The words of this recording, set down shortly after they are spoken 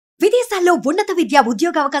విదేశాల్లో ఉన్నత విద్య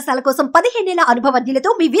ఉద్యోగ అవకాశాల కోసం 15 ఏళ్ల అనుభవజ్ఞులతో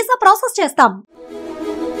మీ వీసా ప్రాసెస్ చేస్తాం.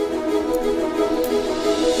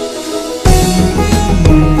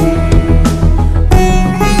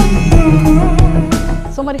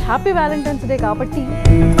 సో మరి హ్యాపీ వ్యాలంటైన్స్ డే కాబట్టి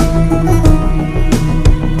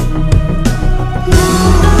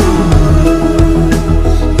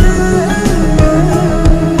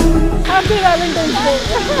happy Valentine's day.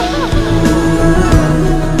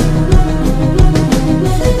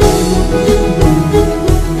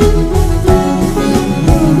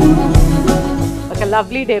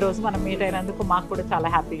 Lovely day రోజు మనం మీట్ అయినందుకు మాకు కూడా చాలా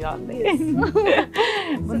హ్యాపీగా ఉంది.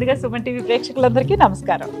 ముందుగా సుమన్ టీవీ ప్రేక్షకులందరికీ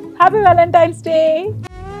నమస్కారం. Happy Valentine's day.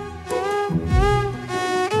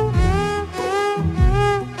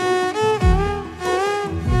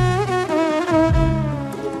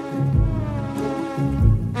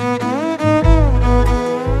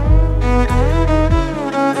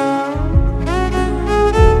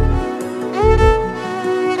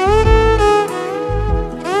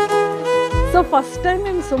 First time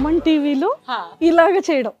మేము సుమన్ టీవీలో ఇలాగ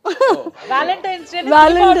చేయడం వ్యాలంటైన్స్ డే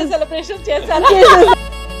సెలబ్రేషన్ చేశారు.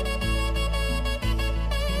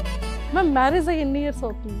 మ్యామ్ మ్యారేజ్ అయ్యి ఎన్ని ఇయర్స్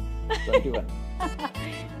అవుతుంది?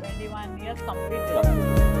 21 years కంప్లీట్.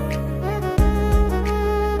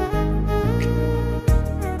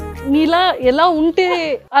 మీలా ఎలా ఉంటే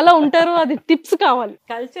అలా ఉంటారో అది టిప్స్ కావాలి.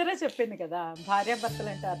 కల్చరే చెప్పింది కదా, భార్యాభర్తలు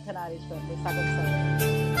అంటే అర్ధనారీశ్వరులు సగం సగం.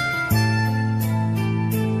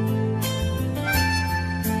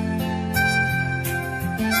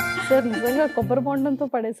 సార్ నిజంగా కొబ్బరి బొండంతో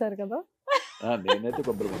పడేశారు కదా? నేనైతే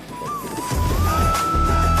కొబ్బరి బొండం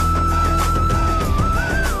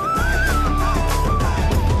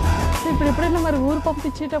ఇప్పుడు ఎప్పుడైనా మరి ఊరు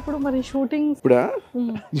పంపించేటప్పుడు మరి షూటింగ్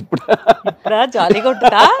ఇప్పుడు జాలీగా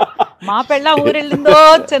ఉంటుందా? మా పెళ్ళ ఊరు వెళ్ళిందో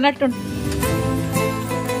చిన్నట్టు.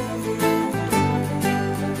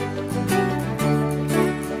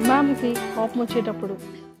 మ్యామ్కి కోపం వచ్చేటప్పుడు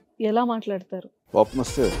ఎలా మాట్లాడతారు? కోపం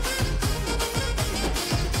వస్తే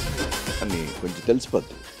అని కొంచెం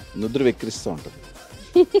తెలిసిపోద్ది, నిద్ర వెక్కిరిస్తూ ఉంటుంది.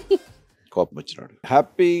 కోపం వచ్చినాడు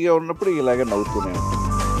హ్యాపీగా ఉన్నప్పుడు ఇలాగే నవ్వుతూనే ఉంటాం.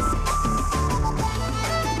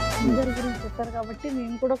 అందరి గురించి చెప్పారు కాబట్టి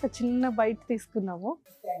మేము కూడా ఒక చిన్న బైట్ తీసుకున్నాము.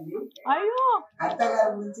 అయ్యో,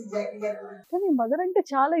 కానీ మదర్ అంటే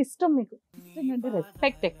చాలా ఇష్టం మీకు.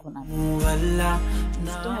 రెస్పెక్ట్ ఎక్కువ నాకు.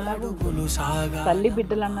 ఇష్టం ఎలాగో తల్లి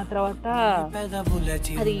బిడ్డలు అన్న తర్వాత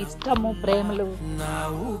అది ఇష్టము ప్రేమలు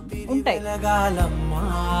ఉంటాయి.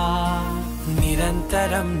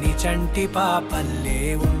 నిరంతరం నిచంటి పాపల్లే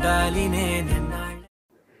ఉండాలి నేను.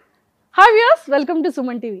 Hi viewers, welcome to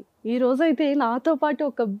Suman TV. ఈ రోజు అయితే నాతో పాటు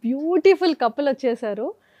ఒక బ్యూటిఫుల్ కపుల్ వచ్చేసారు.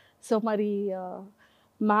 సో మరి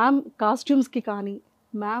మ్యామ్ కాస్ట్యూమ్స్కి కానీ,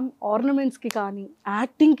 మ్యామ్ ఆర్నమెంట్స్కి కానీ,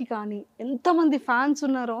 యాక్టింగ్కి కానీ ఎంతమంది ఫ్యాన్స్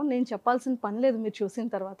ఉన్నారో నేను చెప్పాల్సిన పని లేదు మీరు చూసిన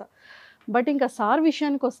తర్వాత. బట్ ఇంకా సార్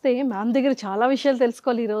విషయానికి వస్తే మ్యామ్ దగ్గర చాలా విషయాలు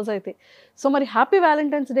తెలుసుకోవాలి ఈరోజు అయితే. సో మరి హ్యాపీ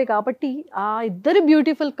వ్యాలంటైన్స్ డే కాబట్టి ఆ ఇద్దరి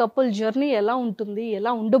బ్యూటిఫుల్ కపుల్ జర్నీ ఎలా ఉంటుంది,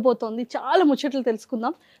 ఎలా ఉండబోతోంది, చాలా ముచ్చట్లు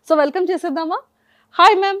తెలుసుకుందాం. సో వెల్కమ్ చేసేద్దామా?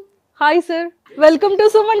 Hi ma'am. Hi sir, welcome to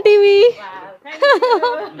Suman TV.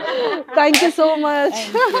 Thank you so much.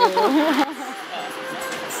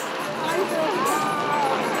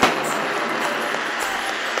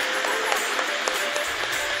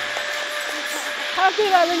 Happy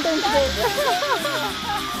Valentine's day.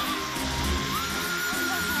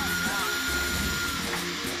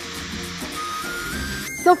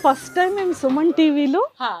 So first time మేము సుమన్ టీవీలో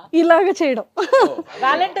ఇలాగ చేయడం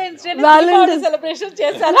వ్యాలంటైన్స్ డే సెలబ్రేషన్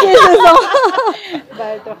చేశారు.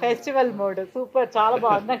 బట్ ఫెస్టివల్ మోడ్ సూపర్, చాలా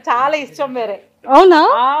బాగుంది. నాకు చాలా ఇష్టం. వేరే అవునా?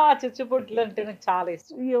 చుచ్చుపుట్లు అంటే నాకు చాలా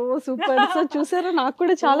ఇష్టం. అయ్యో సూపర్. సో చూసారా, నాకు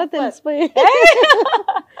కూడా చాలా తెలిసిపోయాయి.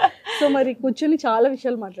 సో మరి కూర్చొని చాలా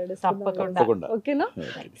విషయాలు మాట్లాడేస్తాం, ఓకేనా?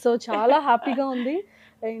 సో చాలా హ్యాపీగా ఉంది.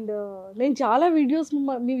 అండ్ నేను చాలా వీడియోస్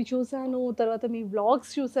మీవి చూసాను, తర్వాత మీ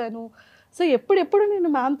వ్లాగ్స్ చూసాను. సో ఎప్పుడెప్పుడు నేను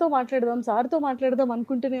మ్యామ్తో మాట్లాడదాం, సార్తో మాట్లాడదాం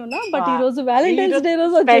అనుకుంటూనే ఉన్నా. బట్ ఈ రోజు వ్యాలంటైన్స్ డే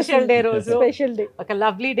రోజు, స్పెషల్ డే రోజు, స్పెషల్ డే, ఒక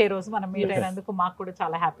లవ్లీ డే రోజు మనం మీట్ అయినందుకు మాకు కూడా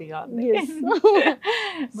చాలా హ్యాపీగా ఉంది.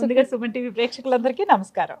 ముందుగా సుమన్ టీవీ ప్రేక్షకులందరికీ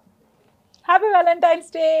నమస్కారం. Happy Valentine's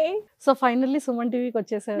day. So finally Suman టీవీకి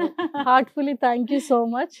వచ్చేసారు. Heartfully thank you so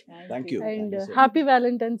much. And happy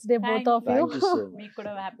Valentine's day both of you. మీకు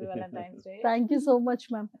కూడా happy Valentine's day. Thank you so much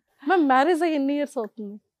ma'am. Ma'am marriage అయ్యి ఎన్ని ఇయర్స్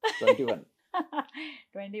అవుతుంది?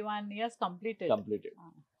 21 years కంప్లీట్.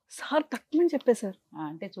 సార్ తక్కువ చెప్పేశారు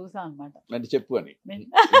అంటే చూసాం అనమాట. అంటే చెప్పు అని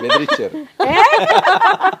బెదిరించారు.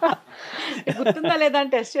 గుర్తుందా లేదా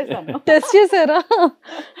అని టెస్ట్ చేశాను. టెస్ట్ చేశారా?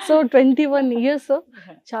 సో 21 years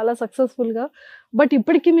చాలా సక్సెస్ఫుల్గా. బట్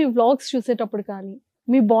ఇప్పటికీ మీ వ్లాగ్స్ చూసేటప్పుడు కానీ,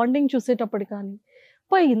 మీ బాండింగ్ చూసేటప్పుడు కానీ,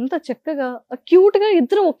 అబ్బాయి ఇంత చక్కగా క్యూట్ గా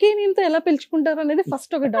ఇద్దరు ఒకే నేమ్తో ఎలా పిలుచుకుంటారు అనేది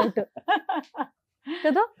ఫస్ట్ ఒక డౌట్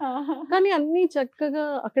కదా. కానీ అన్ని చక్కగా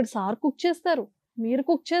అక్కడ సార్ కుక్ చేస్తారు, మీరు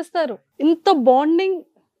కుక్ చేస్తారు. ఇంత బాండింగ్,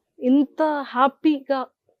 ఇంత హ్యాపీగా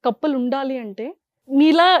కప్పులు ఉండాలి అంటే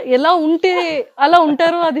మీలా ఎలా ఉంటే అలా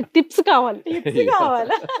ఉంటారో అది టిప్స్ కావాలి. టిప్స్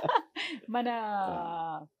కావాలా? మన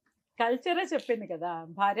కల్చరే చెప్పింది కదా,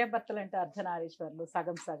 భార్యాభర్తలు అంటే అర్ధనారీశ్వర్లు,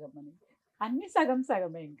 సగం సగం అని. అన్ని సగం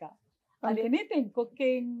సగమే. ఇంకా అది anything,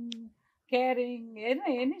 cooking, caring,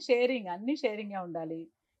 any sharing, అన్ని షేరింగే ఉండాలి.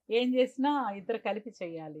 ఏం చేసినా ఇద్దరు కలిపి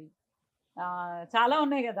చెయ్యాలి. చాలా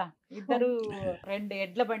ఉన్నాయి కదా, ఇద్దరు 2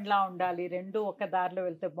 ఎడ్ల బండిలా ఉండాలి, 2 ఒక్క దారిలో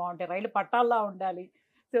వెళ్తే బాగుంటాయి, రైలు పట్టాల్లా ఉండాలి.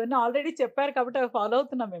 సో ఇవన్నీ ఆల్రెడీ చెప్పారు కాబట్టి అవి ఫాలో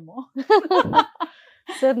అవుతున్నాం మేము.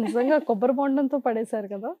 సార్ నిజంగా కొబ్బరి బొండంతో పడేశారు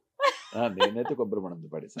కదా. నేనైతే కొబ్బరి బొండంతో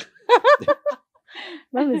పడేసాను.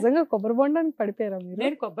 నిజంగా కొబ్బరి బొండానికి పడిపోయారా మీరు?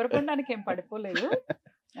 నేను కొబ్బరి బొండానికి ఏం పడిపోలేదు,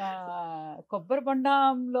 కొబ్బరి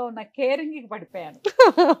బొండంలో ఉన్న కేరింగ్కి పడిపోయాను.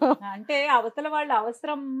 అంటే అవతల వాళ్ళ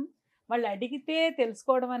అవసరం వాళ్ళు అడిగితే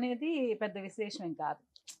తెలుసుకోవడం అనేది పెద్ద విశేషం ఏం కాదు.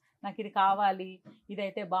 నాకు ఇది కావాలి,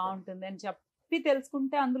 ఇదైతే బాగుంటుంది అని చెప్పి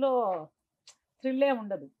తెలుసుకుంటే అందులో థ్రిల్లే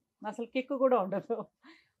ఉండదు, అసలు కిక్ కూడా ఉండదు.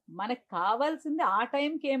 మనకు కావాల్సింది ఆ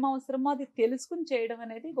టైంకి ఏం అవసరమో అది తెలుసుకుని చేయడం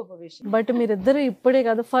అనేది గొప్ప విషయం. బట్ మీరిద్దరు ఇప్పుడే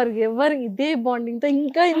కాదు, ఫర్ ఎవర్ ఇదే బాండింగ్ తో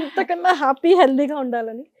ఇంకా ఇంతకన్నా హ్యాపీ హెల్దీగా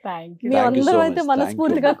ఉండాలని మీ అందరూ అయితే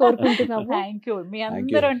మనస్ఫూర్తిగా కోరుకుంటున్నాము. Thank you. మీ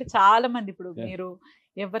అందరూ అంటే చాలా మంది, ఇప్పుడు మీరు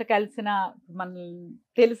ఎవరు కలిసినా మన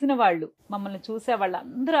తెలిసిన వాళ్ళు, మమ్మల్ని చూసే వాళ్ళు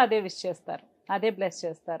అందరూ అదే విష్ చేస్తారు, అదే బ్లెస్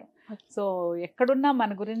చేస్తారు. సో ఎక్కడున్నా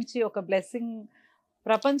మన గురించి ఒక బ్లెస్సింగ్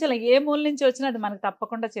ప్రపంచంలో ఏ మూల నుంచి వచ్చినా అది మనకు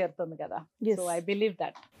తప్పకుండా చేరుతుంది కదా. So I believe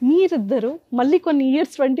that. మీరిద్దరు మళ్ళీ కొన్ని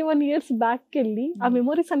ఇయర్స్ 21 years బ్యాక్ వెళ్ళి ఆ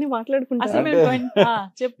మెమోరీస్ అన్ని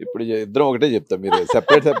మాట్లాడుకుంటారు. ఇప్పుడు ఇద్దరం ఒకటే చెప్తాం, మీరు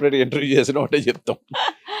సెపరేట్ ఇంటర్వ్యూ చేసిన ఒకటే చెప్తాం.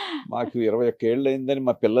 మాకు 21 ఏళ్ళు అయిందని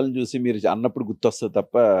మా పిల్లల్ని చూసి మీరు అన్నప్పుడు గుర్తొస్తుంది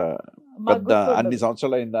తప్ప పెద్ద అన్ని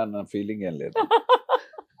సంవత్సరాలు అయిందా అన్న ఫీలింగ్ ఏం లేదు.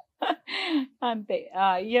 అంతే.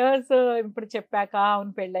 ఇయర్స్ ఇప్పుడు చెప్పాక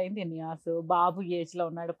అవును పెళ్ళయింది ఎన్ని ఇయర్స్, బాబు ఏజ్ లో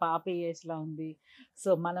ఉన్నాడు, పాప ఏజ్ లో ఉంది. సో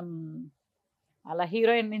మనం అలా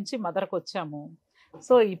హీరోయిన్ నుంచి మదర్కి వచ్చాము.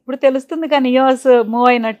 సో ఇప్పుడు తెలుస్తుంది కానీ ఇయర్స్ మూవ్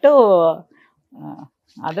అయినట్టు,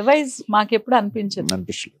 అదర్వైజ్ మాకెప్పుడు అనిపించదు.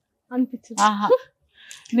 ఆహా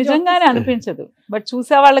నిజంగానే అనిపించదు. బట్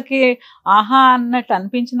చూసే వాళ్ళకి ఆహా అన్నట్టు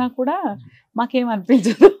అనిపించినా కూడా మాకేం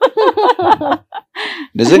అనిపించదు.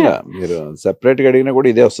 నిజంగా మీరు సెపరేట్గా అడిగినా కూడా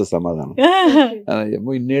ఇదే వస్తుంది సమాధానం. ఏమో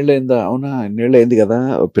ఇన్నేళ్ళు అయిందా, అవునా ఇన్నేళ్ళు అయింది కదా,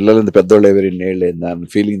 పిల్లలు ఎంత పెద్దోళ్ళు ఎవరు ఇన్నేళ్ళు అయిందా అని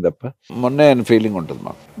ఫీలింగ్ తప్ప మొన్నే అని ఫీలింగ్ ఉంటుంది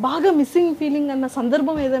మాకు. బాగా మిస్సింగ్ ఫీలింగ్ అన్న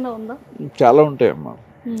సందర్భం ఏదైనా ఉందా? చాలా ఉంటాయి అమ్మా,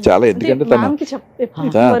 చాలా. ఎందుకంటే తను అంటే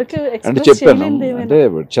చెప్పాను, అంటే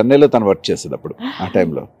చెన్నైలో తను వర్క్ చేస్తుంది అప్పుడు ఆ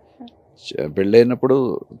టైంలో. పెళ్ళైనప్పుడు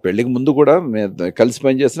పెళ్ళికి ముందు కూడా కలిసి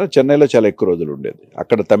పనిచేసిన చెన్నైలో చాలా ఎక్కువ రోజులు ఉండేది,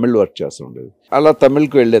 అక్కడ తమిళ్ వర్క్ చేస్తూ ఉండేది. అలా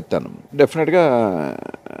తమిళ్కి వెళ్ళేస్తాను, డెఫినెట్గా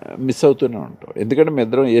మిస్ అవుతూనే ఉంటాం. ఎందుకంటే మేము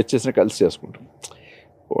ఇద్దరం ఏది చేసినా కలిసి చేసుకుంటాం.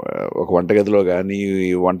 ఒక వంటగదిలో కానీ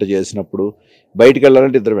వంట చేసినప్పుడు బయటికి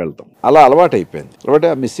వెళ్ళాలంటే ఇద్దరం వెళ్తాం. అలా అలవాటు అయిపోయింది, అలవాటు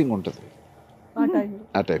ఆ మిస్సింగ్ ఉంటుంది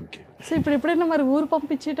ఆ టైంకి. సో ఇప్పుడు ఎప్పుడైనా మరి ఊరు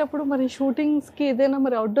పంపించేటప్పుడు, మరి షూటింగ్స్కి ఏదైనా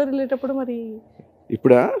మరి అవుట్డోర్ వెళ్ళేటప్పుడు మరి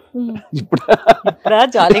ఇప్పుడా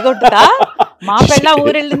జాలీగా ఉంటుందా? మా పెళ్ళ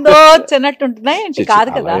ఊరు వెళ్ళిందో చిన్నట్టు ఉంటున్నాయి కాదు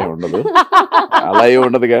కదా. ఉండదు, అలా ఏ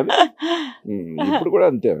ఉండదు. కానీ ఇప్పుడు కూడా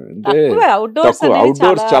అంతే, అంటే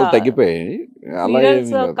అవుట్డోర్స్ చాలా తగ్గిపోయాయి. అలా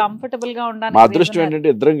కంఫర్టబుల్ గా ఉండాలి. మా అదృష్టం ఏంటంటే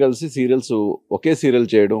ఇద్దరం కలిసి సీరియల్స్ ఒకే సీరియల్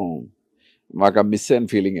చేయడం, మాకు ఆ మిస్ అయిన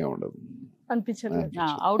ఫీలింగ్ ఏ ఉండదు.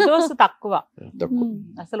 అవుట్డోర్స్ తక్కువ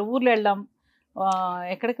అసలు. ఊర్లో వెళ్ళాం,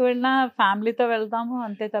 ఎక్కడికి వెళ్ళినా ఫ్యామిలీతో వెళ్తాము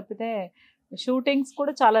అంతే తప్పితే షూటింగ్స్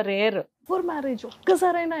కూడా చాలా రేర్. ఫర్ మ్యారేజ్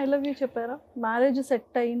ఒక్కసారైనా ఐ లవ్ యూ చెప్పారా? మ్యారేజ్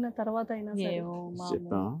సెట్ అయిన తర్వాత అయినా?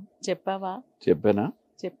 చెప్పావా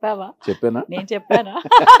నేను చెప్పానా?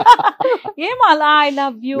 ఏం అలా ఐ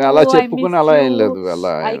లవ్ యూ అలా చెప్పుకుని అలా ఏం లేదు,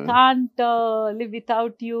 అలా I can't live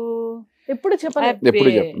without you ఎప్పుడు చెప్పలేదు.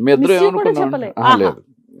 ఎప్పుడు మీ ఇద్దరు ఏమనుకున్నాం?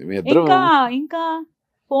 ఇంకా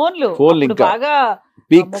ఫోన్లు ఇంకా బాగా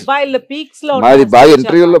మొబైల్ పీక్స్ లో మాది బాగా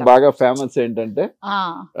ఇంటర్వ్యూలో బాగా ఫేమస్ ఏంటంటే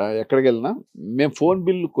ఎక్కడికి వెళ్ళినా మేము ఫోన్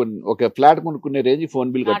బిల్ ఒక ఫ్లాట్ కొనుక్కునే రేంజ్ ఫోన్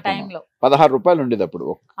బిల్ కట్టాము. 16 రూపాయలు ఉండేది అప్పుడు.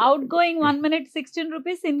 Out going 1 minute 16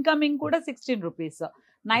 rupees, incoming కూడా 16 rupees.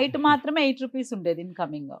 నైట్ మాత్రమే 8 rupees ఉండేది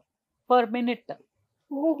ఇన్కమింగ్ పర్ మినిట్.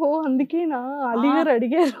 ఓహో, అందుకేనా అలీగారు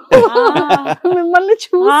అడిగారు మిమ్మల్ని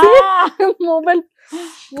చూసి మొబైల్.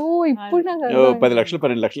 ఓ ఇప్పుడు 10 లక్షలు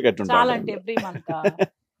 12 లక్షలు కట్టుంటారు. చాలా అంటే ఎవ్రీ మంత్.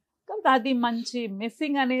 అది మంచి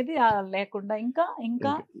మిస్సింగ్ అనేది లేకుండా ఇంకా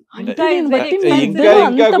ఇంకా అంటే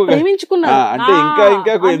ప్రేమించుకున్నా అంటే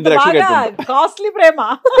ఇంకా 8 లక్షలు కట్టుంటా. కాస్ట్లీ ప్రేమ,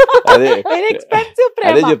 అదే ఎక్స్పెన్సివ్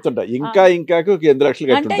ప్రేమ. అదే చెప్తుంటా, ఇంకా 8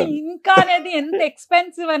 లక్షలు అంటే కట్టుంటా. ఇంకా అనేది ఎంత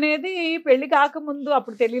ఎక్స్పెన్సివ్ అనేది పెళ్లి కాకముందు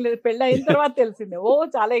అప్పుడు తెలియలేదు, పెళ్లి అయిన తర్వాత తెలిసిందే. ఓ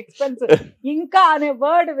చాలా ఎక్స్పెన్సివ్ ఇంకా అనే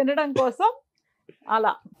వర్డ్ వినడం కోసం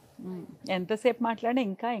అలా ఎంతసేపు మాట్లాడే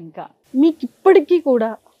ఇంకా ఇంకా. మీకు ఇప్పటికీ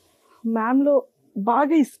కూడా మ్యామ్లో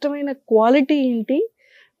బాగా ఇష్టమైన క్వాలిటీ ఏంటి?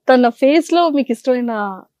 తన ఫేస్ లో మీకు ఇష్టమైన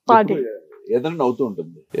పార్ట్ ఏదైనా నవ్వుతూ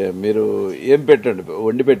ఉంటుంది. మీరు ఏం పెట్టండి,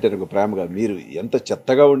 వండి పెట్టారు ప్రేమగా, మీరు ఎంత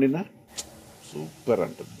చెత్తగా వండినా సూపర్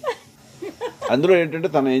అంటుంది. అందులో ఏంటంటే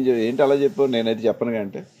తను ఏంటి అలా చెప్పావు, నేనైతే చెప్పను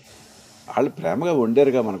అంటే వాళ్ళు ప్రేమగా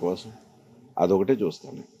వండారుగా మన కోసం, అదొకటే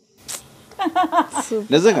చూస్తాను.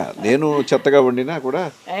 నిజంగా నేను చెత్తగా వండినా కూడా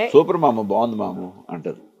సూపర్ మామ, బాగుంది మామ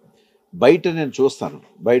అంటారు. బయట నేను చూస్తాను,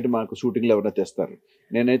 బయట మాకు షూటింగ్లు ఎవరైనా తెస్తారు,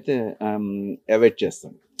 నేనైతే అవాయిడ్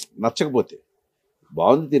చేస్తాను. నచ్చకపోతే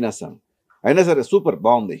బాగుంది తినేస్తాను, అయినా సరే సూపర్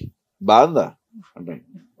బాగుంది, బాగుందా అంటాను.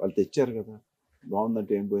 వాళ్ళు తెచ్చారు కదా,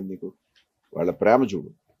 బాగుందంటే ఏం పోయింది నీకు, వాళ్ళ ప్రేమ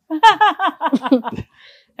చూడు.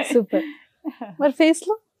 సూపర్. మరి ఫేస్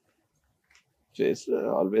లో? ఫేస్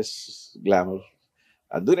ఆల్వేస్ గ్లామర్,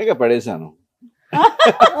 అందుకనే పడేశాను.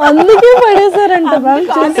 అందుకే పడేశారంట.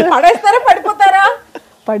 పడేస్తారా పడిపోతారా?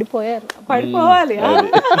 పడిపోయారు. పడిపోవాలి.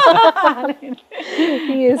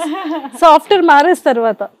 సో ఆఫ్టర్ మ్యారేజ్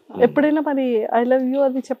తర్వాత ఎప్పుడైనా మరి ఐ లవ్ యూ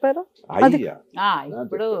అది చెప్పారా?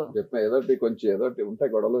 ఇప్పుడు ఏదోటి కొంచెం ఏదోటి ఉంటే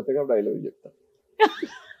గొడవలు అవుతాయి కాబట్టి ఐ లవ్ యూ చెప్తా.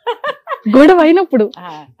 గొడవ అయినప్పుడు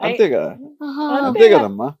అంతే కదా, అంతే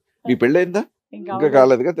కదమ్మా. మీ పెళ్ళయిందా? ఇంకా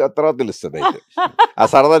కాలేదుగా, తర్వాత తెలుస్తుంది. అయితే ఆ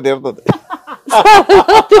సరదా తీరుతుంది.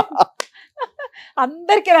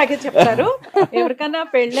 అందరికి నాకే చెప్తారు, ఎవరికైనా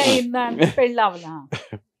పెళ్ళి అయిందా అంటే పెళ్ళి అవలా.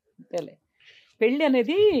 పెళ్ళి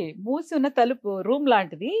అనేది మూసి ఉన్న తలుపు, రూమ్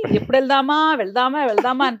లాంటిది. ఎప్పుడు వెళ్దామా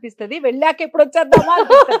వెళ్దామా అనిపిస్తుంది, వెళ్ళాక ఎప్పుడు వచ్చేద్దామా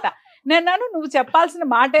అనిపిస్తుంట. నేను నువ్వు చెప్పాల్సిన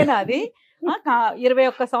మాటేనా అది?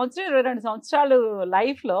 21 సంవత్సరం 22 సంవత్సరాలు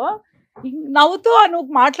లైఫ్ లో నవ్వుతూ నువ్వు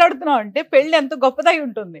మాట్లాడుతున్నావు అంటే పెళ్లి ఎంత గొప్పదై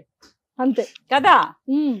ఉంటుంది. అంతే కదా.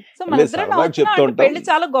 సో మన ఇద్దరం పెళ్లి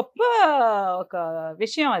చాలా గొప్ప ఒక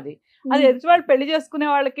విషయం అది. అది ఎదుటి వాళ్ళు పెళ్లి చేసుకునే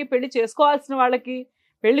వాళ్ళకి, పెళ్లి చేసుకోవాల్సిన వాళ్ళకి,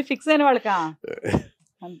 పెళ్లి ఫిక్స్ అయిన వాళ్ళకా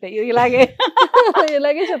అంతే.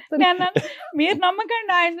 ఇలాగే చెప్తున్నా. మీరు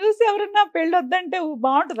నమ్మకండి, ఆయన చూసి ఎవరన్నా పెళ్లి వద్దంటే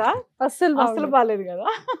బాగుంటుందా? అస్సలు బాగాలేదు కదా.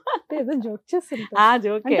 ఏదో జోక్ చేస్తారు.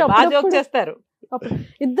 బాగా జోక్ చేస్తారు.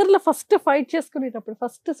 ఇద్దరులో ఫస్ట్ ఫైట్ చేసుకునేటప్పుడు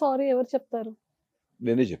ఫస్ట్ సారీ ఎవరు చెప్తారు?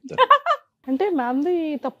 నేనే చెప్తాను. అంటే మ్యామ్ది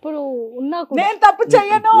తప్పుడు ఉన్నా నేను తప్పు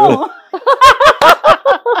చెయ్యను,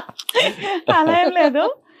 అలా ఏం లేదు.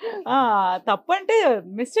 తప్పు అంటే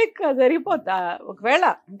మిస్టేక్ జరిగిపోతా. ఒకవేళ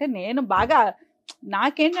అంటే నేను బాగా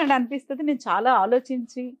నాకేంటంటే అనిపిస్తుంది, నేను చాలా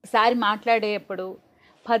ఆలోచించి సారి మాట్లాడేటప్పుడు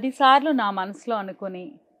 10 సార్లు నా మనసులో అనుకుని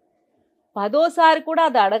 10వ సారి కూడా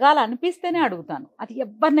అది అడగాలనిపిస్తేనే అడుగుతాను. అది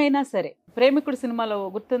ఎవరినైనా సరే. ప్రేమికుడు సినిమాలో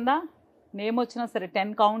గుర్తుందా, నేమ్ వచ్చినా సరే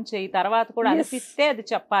 10 కౌంట్ చేయి, తర్వాత కూడా అనిపిస్తే అది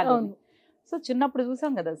చెప్పాలి. సో చిన్నప్పుడు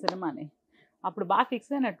చూసాం కదా సినిమాని, అప్పుడు బాగా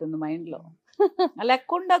ఫిక్స్ అయినట్టుంది మైండ్లో.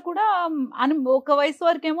 లేకుండా కూడా ఒక వయసు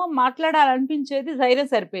వరకేమో మాట్లాడాలనిపించేది, ధైర్యం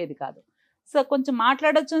సరిపోయేది కాదు. సో కొంచెం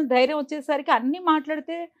మాట్లాడొచ్చు ధైర్యం వచ్చేసరికి అన్నీ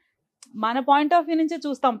మాట్లాడితే మన పాయింట్ ఆఫ్ వ్యూ నుంచే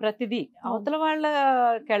చూస్తాం ప్రతిదీ, అవతల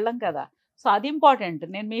వాళ్ళకి వెళ్ళం కదా. సో అది ఇంపార్టెంట్.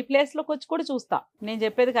 నేను మీ ప్లేస్ లోకి వచ్చి కూడా చూస్తా, నేను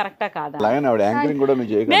చెప్పేది కరెక్టా కాదా.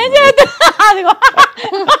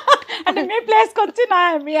 అంటే మీ ప్లేస్కి వచ్చి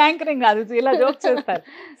మీ యాంకరింగ్ కాదు, ఇలా జోక్ చేస్తారు.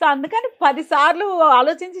 సో అందుకని 10 సార్లు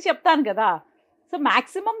ఆలోచించి చెప్తాను కదా. సో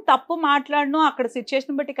మాక్సిమం తప్పు మాట్లాడను, అక్కడ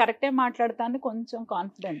సిచ్యుయేషన్ బట్టి కరెక్టే మాట్లాడతాను, కొంచెం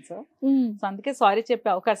కాన్ఫిడెన్స్. సో అందుకే సారీ చెప్పే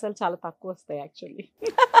అవకాశాలు చాలా తక్కువ వస్తాయి యాక్చువల్లీ.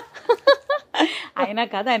 అయినా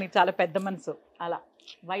కదా ఆయనకి చాలా పెద్ద మనసు, అలా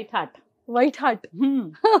వైట్ హార్ట్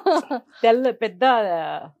పెద్ద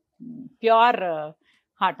ప్యూర్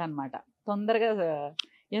హార్ట్ అన్నమాట. తొందరగా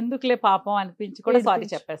ఎందుకులే పాపం అనిపించి కూడా సారీ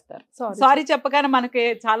చెప్పేస్తారు. సారీ చెప్పగానే మనకి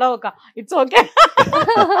చాలా ఒక ఇట్స్ ఓకే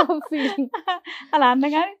అలా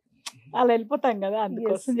అన్నగానే అలా వెళ్ళిపోతాం కదా,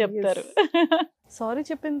 అందుకోసం చెప్తారు. సారీ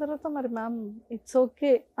చెప్పిన తర్వాత మరి మ్యామ్ ఇట్స్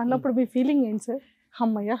ఓకే అన్నప్పుడు మీ ఫీలింగ్ ఏంటి సార్?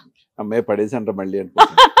 అమ్మాయి పడేసి అంట మళ్ళీ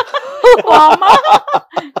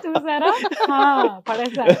చూసారా,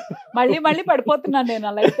 పడేసారు, మళ్ళీ పడిపోతున్నాను నేను.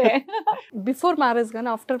 అలా అయితే బిఫోర్ మ్యారేజ్ కానీ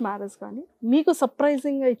ఆఫ్టర్ మ్యారేజ్ కానీ మీకు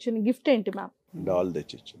సర్ప్రైజింగ్ గా ఇచ్చిన గిఫ్ట్ ఏంటి మ్యామ్? డాల్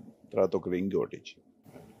తెచ్చి ఇచ్చింది, తర్వాత ఒక రింగ్ ఒకటి ఇచ్చింది.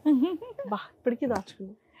 ఇప్పటికీ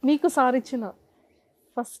దాచుకుంది. మీకు సార్ ఇచ్చిన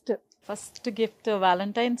ఫస్ట్ గిఫ్ట్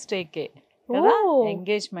వ్యాలంటైన్స్ డేకే కదా,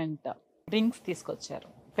 ఎంగేజ్మెంట్ రింగ్స్ తీసుకొచ్చారు.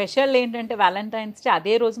 స్పెషల్ ఏంటంటే వ్యాలంటైన్స్ డే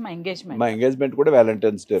అదే రోజు మా ఎంగేజ్మెంట్ కూడా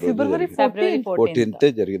వ్యాలంటైన్స్ డే ఫిబ్రవరి 14th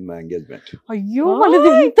జరిగింది మా ఎంగేజ్మెంట్. అయ్యో మనది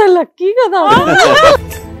ఎంత లక్కీ కదా.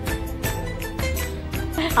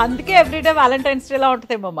 అందుకే ఎవ్రీడే వ్యాలంటైన్స్ డేలా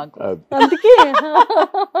ఉంటుందేమో మాకు. అందుకే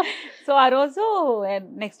సో ఆ రోజు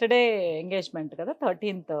నెక్స్ట్ డే ఎంగేజ్మెంట్ కదా,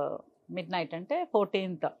 13th midnight అంటే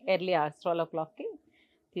 14th ఎర్లీ 12 o'clockకి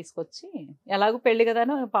తీసుకొచ్చి, ఎలాగో పెళ్లి కదా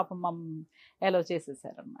పాపం ఎలో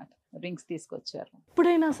చేసేసారు అనమాట. రింగ్స్ తీసుకొచ్చారు.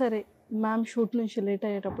 ఎప్పుడైనా సరే మ్యామ్ షూట్ నుంచి లేట్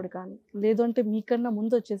అయ్యేటప్పుడు కానీ, లేదంటే మీకన్నా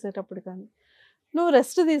ముందు వచ్చేసేటప్పుడు కానీ, నువ్వు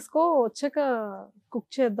రెస్ట్ తీసుకో, వచ్చాక కుక్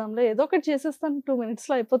చేద్దాంలే, ఏదో ఒకటి చేసేస్తాను 2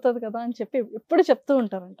 minutesలో అయిపోతుంది కదా అని చెప్పి ఎప్పుడు చెప్తూ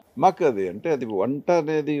ఉంటారంట. మాకు అది అంటే అది వంట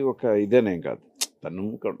అనేది ఒక ఇదేనేం కాదు. తను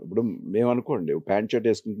ఇప్పుడు మేము అనుకోండి ప్యాంట్ షర్ట్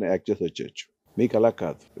వేసుకుంటే యాక్ట్ చేసి వచ్చేయచ్చు. మీకు అలా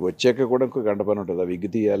కాదు, వచ్చాక కూడా ఇంకో గంట పని ఉంటుంది. విగ్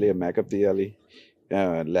తీయాలి, మేకప్ తీయాలి,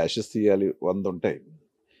 ల్యాషెస్ తీయాలి, 100 ఉంటాయి.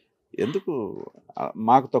 ఎందుకు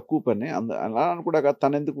మాకు తక్కువ పని అలా అని కూడా కాదు.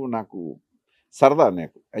 తను ఎందుకు, నాకు సరదా,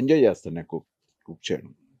 నాకు ఎంజాయ్ చేస్తాను నాకు కుక్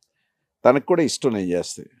చేయడం. తనకు కూడా ఇష్టం నేను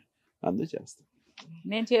చేస్తే, అందుకు చేస్తాను.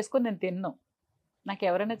 నేను చేసుకొని నేను తిన్నాను, నాకు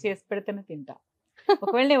ఎవరైనా చేసి పెడితేనే తింటా.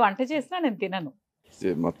 ఒకవేళ నేను వంట చేసినా నేను తినను,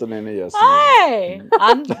 మొత్తం నేనే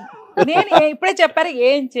చేస్తాను. నేను ఇప్పుడే చెప్పారు,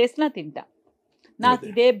 ఏం చేసినా తింటా. నాకు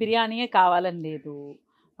ఇదే బిర్యానీయే కావాలని లేదు,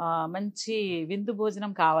 మంచి విందు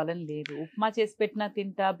భోజనం కావాలని లేదు. ఉప్మా చేసి పెట్టినా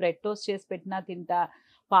తింటా, బ్రెడ్ టోస్ట్ చేసి పెట్టినా తింటా,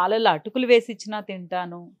 పాలల్లో అటుకులు వేసి ఇచ్చినా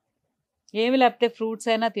తింటాను, ఏమి లేకపోతే ఫ్రూట్స్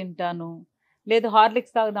అయినా తింటాను, లేదు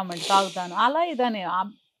హార్లిక్స్ తాగుదామంటే తాగుతాను. అలా ఇదని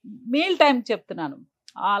మీల్ టైం చెప్తున్నాను,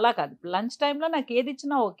 అలా కాదు. లంచ్ టైంలో నాకు ఏది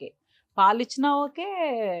ఇచ్చినా ఓకే, పాలు ఇచ్చినా ఓకే,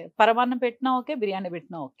 పరమాన్నం పెట్టినా ఓకే, బిర్యానీ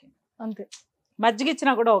పెట్టినా ఓకే, అంతే. మజ్జిగ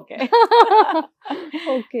ఇచ్చినా కూడా ఓకే.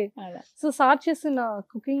 ఓకే. సో సార్ చేసిన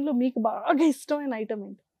కుకింగ్లో మీకు బాగా ఇష్టమైన ఐటమ్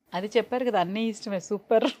ఏంటి? అది చెప్పారు కదా, అన్నీ ఇష్టమే,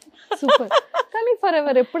 సూపర్ సూపర్. కానీ ఫర్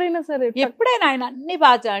ఎవర్ ఎప్పుడైనా సరే, ఎప్పుడైనా ఆయన అన్ని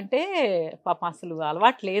బాగా అంటే పాపం అసలు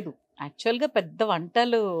అలవాటు లేదు యాక్చువల్గా పెద్ద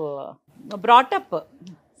వంటలు. బ్రాటప్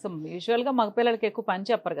సో యూజువల్గా మగపిల్లలకి ఎక్కువ పని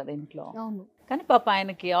చెప్పరు కదా ఇంట్లో. అవును. కానీ పాప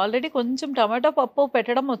ఆయనకి ఆల్రెడీ కొంచెం టమాటో పప్పు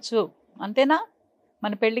పెట్టడం వచ్చు, అంతేనా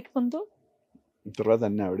మన పెళ్ళికి ముందు. తర్వాత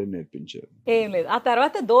అన్నీ ఆవిడే నేర్పించారు. ఏం లేదు. ఆ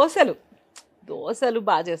తర్వాత దోశలు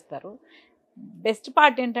బాగా చేస్తారు. బెస్ట్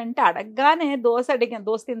పార్ట్ ఏంటంటే అడగగానే దోశ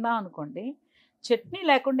తిందాం అనుకోండి, చట్నీ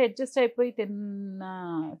లేకుండా అడ్జస్ట్ అయిపోయి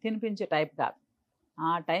తినిపించే టైప్ కాదు.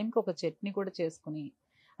 ఆ టైంకి ఒక చట్నీ కూడా చేసుకుని,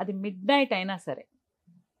 అది midnight అయినా సరే,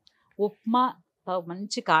 ఉప్మాతో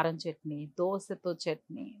మంచి కారం చట్నీ, దోశతో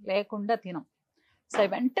చట్నీ లేకుండా తినం. సో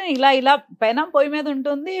వెంటనే ఇలా పెనం పొయ్యి మీద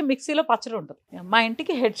ఉంటుంది, మిక్సీలో పచ్చడి ఉంటుంది. మా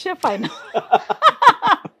ఇంటికి హెడ్ షెఫ్ ఆయన.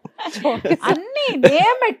 అన్నీ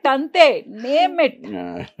నేమెట్, అంతే నేమెట్.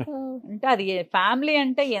 అంటే అది ఫ్యామిలీ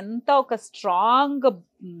అంటే ఎంత ఒక స్ట్రాంగ్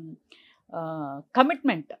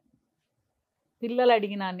కమిట్మెంట్. పిల్లలు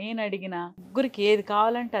అడిగినా, నేను అడిగినా, ముగ్గురికి ఏది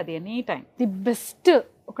కావాలంటే అది ఎనీ టైం. ది బెస్ట్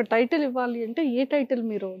ఒక టైటిల్ ఇవ్వాలి అంటే ఏ టైటిల్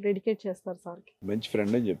మీరు డెడికేట్ చేస్తారు సార్కి? మంచి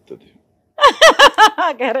ఫ్రెండ్ అని చెప్తుంది.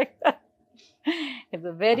 Correct. It's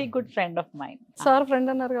a very good friend of mind. Sir friend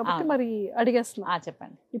అన్నారు కాబట్టి మరి అడిగేస్తున్నా,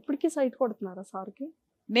 చెప్పండి. ఇప్పటికీ సైట్ కొడుతున్నారా సార్కి?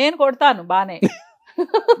 నేను కొడతాను బానే,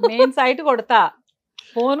 నేను సైట్ కొడతా,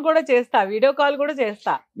 ఫోన్ కూడా చేస్తా, వీడియో కాల్ కూడా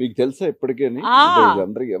చేస్తా. మీకు తెలుసా ఇప్పటికే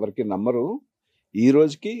అందరికి ఎవరికి నమ్మరు, ఈ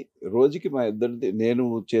రోజుకి మా ఇద్దరి నేను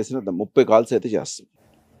చేసిన 30 calls అయితే చేస్తాం.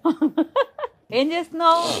 ఏం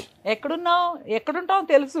చేస్తున్నావు, ఎక్కడుంటావు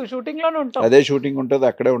తెలుసు, షూటింగ్ లోనే ఉంటావు. అదే షూటింగ్ ఉంటుంది,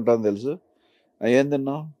 అక్కడే ఉంటాను తెలుసు. ఏం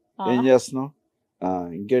తిన్నావు, ఏం చేస్తున్నావు,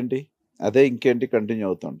 ఇంకేంటి కంటిన్యూ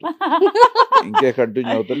అవుతుంటా,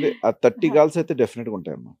 కంటిన్యూ అవుతుంది. ఆ 30 calls అయితే డెఫినెట్గా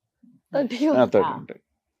ఉంటాయమ్మా. 30 ఉంటాయి.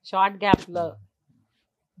 షార్ట్ గ్యాప్ లో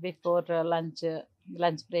బిఫోర్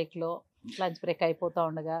లంచ్ బ్రేక్ అయిపోతా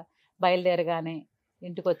ఉండగా, బయలుదేరగానే,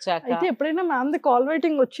 ఇంటికి వచ్చాక. అయితే ఎప్పుడైనా మ్యామ్ ది కాల్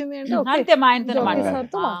వెయిటింగ్ వచ్చింది అంటే అంతే, మా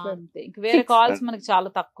ఆయనతో అంతే. ఇంక వేరే కాల్స్ మనకి చాలా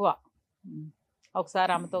తక్కువ.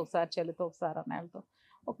 ఒకసారి అమ్మతో, ఒకసారి చెల్లితో, ఒకసారి అన్నయ్యలతో,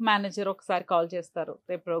 ఒక మేనేజర్ ఒకసారి కాల్ చేస్తారు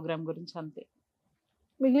రేపు ప్రోగ్రామ్ గురించి, అంతే.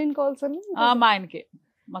 మిగిలిన కాల్స్ అన్ని మా ఆయనకి.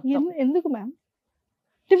 ఎందుకు మ్యామ్?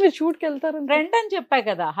 మీరు షూట్కి వెళ్తారు, ఫ్రెండ్ అని చెప్పా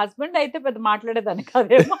కదా, హస్బెండ్ అయితే పెద్ద మాట్లాడేదాన్ని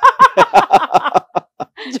కాదేమో.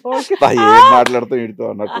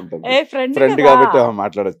 ఫ్రెండ్ కాబట్టి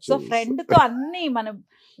మాట్లాడచ్చు. సో ఫ్రెండ్ తో అన్ని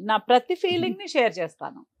నా ప్రతి ఫీలింగ్ ని షేర్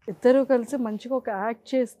చేస్తాను. ఇద్దరు కలిసి మంచిగా ఒక యాక్ట్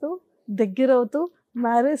చేస్తూ దగ్గర అవుతూ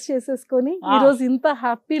మ్యారేజ్ చేసేసుకొని ఈ రోజు ఇంత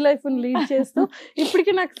హ్యాపీ లైఫ్ లీడ్ చేస్తూ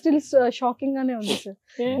ఇప్పటికీ నాకు స్టిల్ షాకింగ్ గానే ఉంది సార్.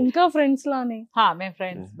 ఇంకా ఫ్రెండ్స్ లానే మేము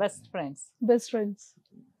ఫ్రెండ్స్, బెస్ట్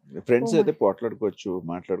ఫ్రెండ్స్ అయితే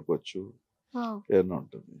మాట్లాడుకోవచ్చు, ఏమన్నా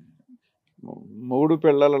ఉంటుంది. 3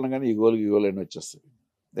 పెళ్ళాలన్నా కానీ ఈగోలు అని వచ్చేస్తుంది.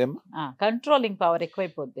 కంట్రోలింగ్ పవర్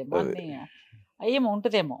ఎక్కువైపోద్దేమో, ఏమో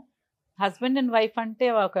ఉంటుందేమో. హస్బెండ్ అండ్ వైఫ్ అంటే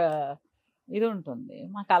ఒక ఇది ఉంటుంది,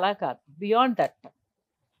 మాకు అలా కాదు, బియాండ్ దట్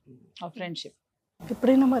ఫ్రెండ్షిప్.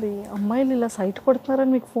 ఎప్పుడైనా మరి అమ్మాయిలు ఇలా సైట్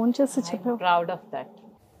కొడుతున్నారని మీకు ఫోన్ చేసి చెప్పారు? Proud of that.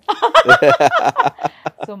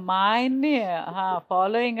 సో మా ఆయన్ని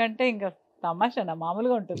ఫాలోయింగ్ అంటే ఇంకా తమాషా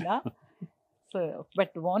మామూలుగా ఉంటుందా? సో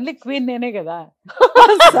బట్ ఓన్లీ క్వీన్ నేనే కదా.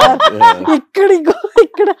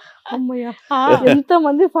 ఇక్కడ అమ్మయ్య ఎంత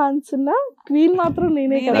మంది ఫ్యాన్స్ ఉన్నా క్వీన్ మాత్రం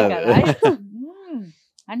నేనే నేనే కదా. కదా.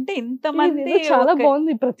 అంటే ఇంతమంది ఇది చాలా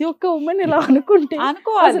బాగుంది. ప్రతి ఒక్క ఉమెన్ ఇలా అనుకుంటే అసలు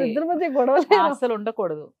అనుకోవాలి, ఇద్దరి మధ్య గొడవలే అసలు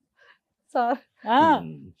ఉండకూడదు. సార్.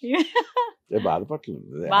 బాధపడలేదు,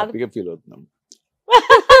 హ్యాపీగా ఫీల్ అవుతున్నాం.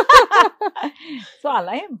 సో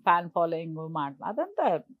అలా ఏం ఫ్యాన్ ఫాలోయింగ్ మాట అదంతా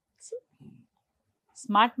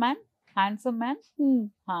స్మార్ట్ మ్యాన్, హ్యాండ్సమ్ మ్యాన్.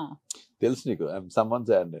 తెలుసు నీకు సమ్మన్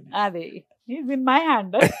హ్యాండ్ అని. అది ఈజ్ ఇన్ మై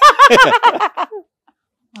హ్యాండ్.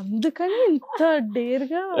 అందుకని ఇంత డేర్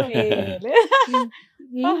గా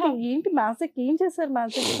ఏంటి మ్యాజిక్ ఏం చేశారు?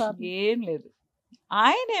 మ్యాజిక్ సార్ ఏం లేదు,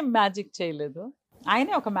 ఆయన ఏం మ్యాజిక్ చేయలేదు,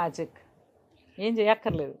 ఆయనే ఒక మ్యాజిక్, ఏం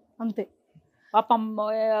చేయక్కర్లేదు అంతే. పాపం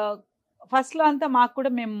ఫస్ట్లో అంతా మాకు కూడా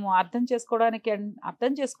మేము అర్థం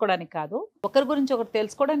చేసుకోవడానికి కాదు, ఒకరి గురించి ఒకరు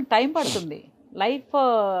తెలుసుకోవడానికి టైం పడుతుంది. లైఫ్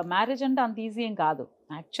మ్యారేజ్ అంటే అంత ఈజీ ఏం కాదు,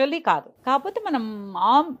 యాక్చువల్లీ కాదు. కాకపోతే మనం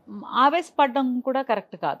ఆవేశపడడం కూడా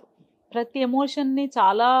కరెక్ట్ కాదు. ప్రతి ఎమోషన్ని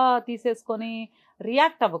చాలా తీసేసుకొని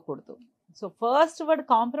రియాక్ట్ అవ్వకూడదు. సో ఫస్ట్ వర్డ్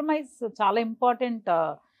కాంప్రమైజ్ చాలా important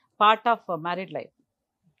part of married life.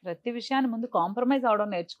 ప్రతి విషయాన్ని ముందు కాంప్రమైజ్ అవడం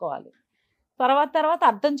నేర్చుకోవాలి. తర్వాత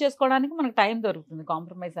అర్థం చేసుకోవడానికి మనకు టైం దొరుకుతుంది.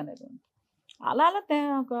 కాంప్రమైజ్ అనేది అలా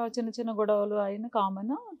ఒక చిన్న గొడవలు అయిన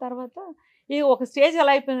కామన్. తర్వాత ఈ ఒక స్టేజ్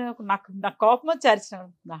ఎలా అయిపోయిన నాకు కోపం వచ్చి అరిచిన,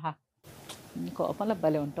 ఆహా కోపంలో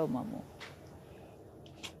భలే ఉంటావు మాము,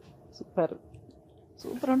 సూపర్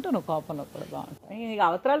ఉంటావు నువ్వు, కోపంలో కూడా బాగుంటావు, ఇక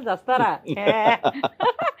అవసరాలు చేస్తారా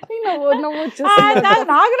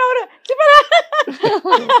నాకు నవ్వు.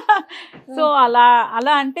 సో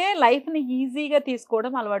అలా అంటే లైఫ్ని ఈజీగా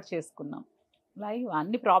తీసుకోవడం అలవాటు చేసుకున్నాం. లైఫ్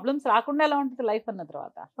అన్ని ప్రాబ్లమ్స్ రాకుండా ఎలా ఉంటుంది లైఫ్ అన్న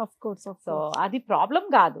తర్వాత. సో అది ప్రాబ్లం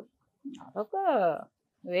కాదు, అదొక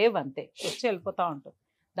వేవ్ అంతే, వచ్చి వెళ్ళిపోతూ ఉంటుంది.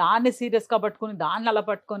 దాన్ని సీరియస్గా పట్టుకొని దాన్ని అలా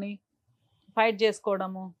పట్టుకొని ఫైట్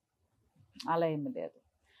చేసుకోవడము అలా ఏమి లేదు.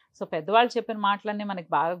 సో పెద్దవాళ్ళు చెప్పిన మాటలన్నీ మనకి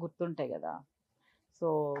బాగా గుర్తుంటాయి కదా. సో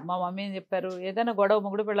మా మమ్మీ ఏం చెప్పారు, ఏదైనా గొడవ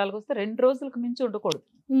మొగుడు పిల్లలకి వస్తే 2 రోజులకు మించి ఉండకూడదు.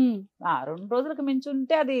 2 రోజులకు మించి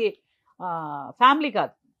ఉంటే అది ఫ్యామిలీ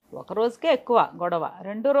కాదు. 1 రోజుకే ఎక్కువ గొడవ,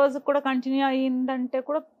 2 రోజుకి కూడా కంటిన్యూ అయ్యిందంటే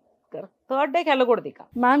కూడా 3rd డేకి వెళ్ళకూడదు. ఇక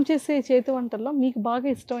మ్యామ్ చేసే చేతి వంటల్లో మీకు బాగా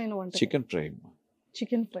ఇష్టమైన వంట?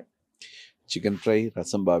 చికెన్ ఫ్రై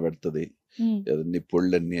రసం బాగా పెడుతుంది,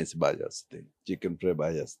 పొళ్ళన్నీ వేసి బాగా చేస్తుంది, చికెన్ ఫ్రై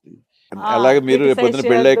బాగా చేస్తుంది. అలాగే మీరు రేపొద్దున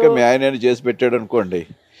పెళ్ళాక మీ ఆయన చేసి పెట్టాడు అనుకోండి,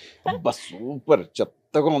 అబ్బా సూపర్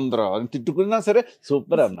చెత్తగా ఉందరా అని తిట్టుకున్నా సరే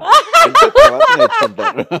సూపర్ అన్నా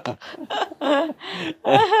నేర్చుకుంటారు.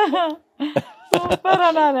 సూపర్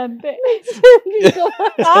అనాలంతే.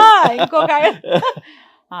 ఇంకొక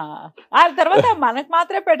తర్వాత మనకు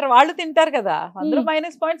మాత్రమే పెట్టరు, వాళ్ళు తింటారు కదా, అందరూ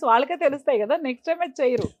మైనస్ పాయింట్స్ వాళ్ళకే తెలుస్తాయి కదా, నెక్స్ట్ టైం అది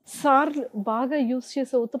చేయరు. సార్ బాగా యూస్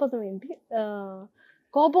చేసే ఉత్పత్తం ఏంటి?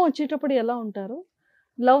 కోపం వచ్చేటప్పుడు ఎలా ఉంటారు,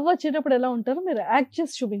 లవ్ వచ్చేటప్పుడు ఎలా ఉంటారు, మీరు యాక్ట్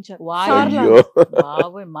చేసి చూపించారు.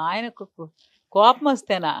 బాబోయ్ మా ఆయనకు కోపం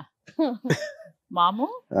వస్తేనా మాము,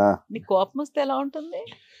 నీ కోపం వస్తే ఎలా ఉంటుంది?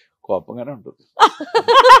 కోపంగానే ఉంటుంది.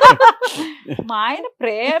 మా ఆయన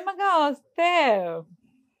ప్రేమగా వస్తే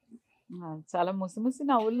చాలా ముసిముసి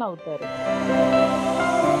నవ్వులు నవ్వుతారు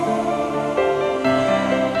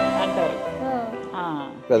అంటారు.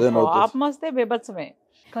 కోపం వస్తే బీభత్సమే.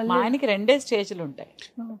 మా ఆయనకి 2 స్టేజ్లు ఉంటాయి.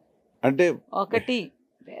 అంటే ఒకటి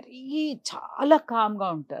చాలా కామ్గా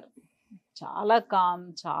ఉంటారు, చాలా కామ్,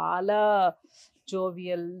 చాలా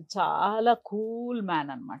జోవియల్, చాలా కూల్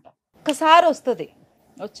మ్యాన్ అన్నమాట. ఒక్కసారి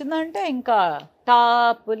వచ్చిందంటే ఇంకా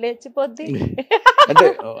టాప్ లేచిపోద్ది.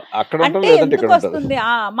 అంటే ఎందుకు వస్తుంది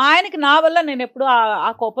మా ఆయనకి, నా వల్ల నేను ఎప్పుడు ఆ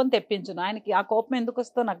కోపం తెప్పించును. ఆయనకి ఆ కోపం ఎందుకు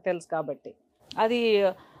వస్తుందో నాకు తెలుసు కాబట్టి. అది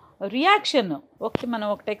రియాక్షన్. మనం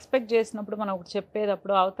ఒకటి ఎక్స్పెక్ట్ చేసినప్పుడు, మనం ఒకటి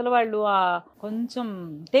చెప్పేటప్పుడు అవతల వాళ్ళు కొంచెం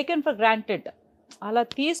టేకెన్ ఫర్ గ్రాంటెడ్ అలా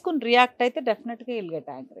తీసుకుని రియాక్ట్ అయితే డెఫినెట్గా విల్ గెట్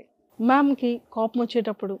యాంగ్రీ. మ్యామ్కి కోపం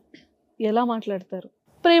వచ్చేటప్పుడు ఎలా మాట్లాడతారు,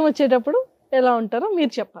 ప్రేమ వచ్చేటప్పుడు ఎలా ఉంటారో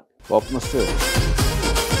మీరు చెప్పాలి. కోపం వస్తే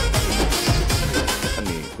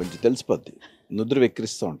అని కొంచెం తెలిసిపోద్ది, నిద్ర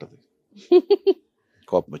వెక్కిరిస్తూ ఉంటుంది.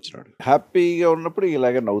 కోపం వచ్చినాడు హ్యాపీగా ఉన్నప్పుడు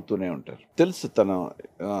ఇలాగే నవ్వుతూనే ఉంటారు. తెలుసు తన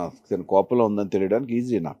కోపంలో ఉందని తెలియడానికి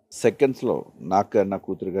ఈజీ. నాకు సెకండ్స్లో నాకు నా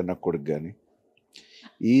కూతురు కానీ నా కొడుకు కానీ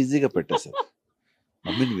ఈజీగా పెట్టేశారు.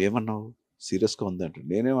 మమ్మీ నువ్వేమన్నావు, సీరియస్గా ఉందంట.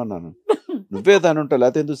 నేనేమన్నాను, నువ్వే దాని ఉంటావు,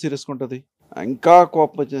 లేకపోతే ఎందుకు సీరియస్గా ఉంటుంది. ఇంకా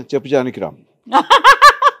కోపం వచ్చిన చెప్పు జానకిరామ్.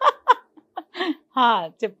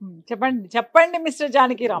 చెప్పండి మిస్టర్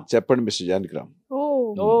జానకిరామ్.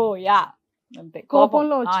 ఓ యా అంతే,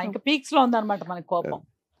 కోపంలో ఇంకా పీక్స్ లో ఉందన్నమాట మనకి కోపం.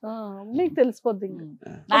 మీకు తెలిసిపోద్ది.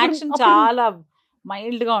 యాక్షన్ చాలా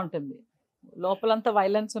మైల్డ్ గా ఉంటుంది, లోపలంతా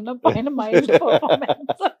వైలెన్స్ ఉన్న పైన మైల్డ్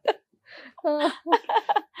పర్ఫార్మెన్స్.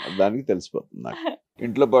 దానికి తెలిసిపోతుంది నాకు.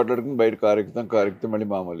 ఇంట్లో పాటలాడుకుని బయట కారు ఎక్కుతాం మళ్ళీ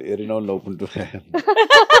మామూలు ఎరిన వాళ్ళు నవ్వుకుంటున్నా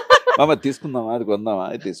మామ తీసుకుందామా అది కొందామా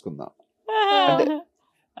అది తీసుకుందాం అంటే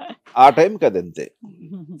ఆ టైం కదా అంతే.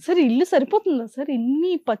 సార్ ఇల్లు సరిపోతుందా సార్?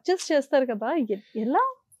 ఇన్ని పర్చేస్ చేస్తారు కదా, ఎలా?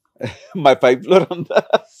 మా 5th ఫ్లోర్ అంతా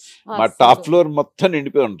మా టాప్ ఫ్లోర్ మొత్తం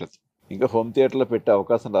నిండిపోయి ఉంటుంది. ఇంకా హోమ్ థియేటర్ లో పెట్టే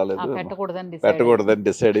అవకాశం రాలేదు, పెట్టకూడదని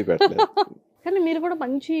డిసైడ్ అయి పెట్టలేదు. కానీ మీరు కూడా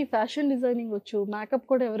మంచి ఫ్యాషన్ డిజైనింగ్ వచ్చు, మేకప్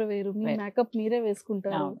కూడా ఎవరు వేరు, మీ మేకప్ మీరే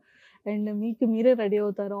వేసుకుంటారు అండ్ మీకు మీరే రెడీ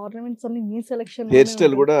అవుతారు, ఆర్నమెంట్స్ అన్ని మీ సెలెక్షన్. హెయిర్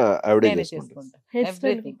స్టైల్ కూడా ఆవిడే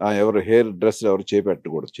చేసుకుంటారు. ఎవరు హెయిర్ డ్రెస్ ఎవరు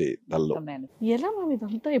చేపెట్టకూడదు చేయి తల్లో. ఎలా మ్యామ్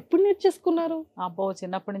ఇదంతా ఎప్పుడు నేర్చేసుకున్నారు? అబ్బో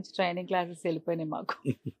చిన్నప్పటి నుంచి ట్రైనింగ్ క్లాసెస్ వెళ్ళిపోయినాయి మాకు,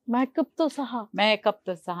 మేకప్ తో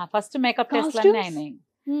సహా. ఫస్ట్ మేకప్ టెస్ట్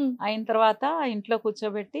అయిన తర్వాత ఇంట్లో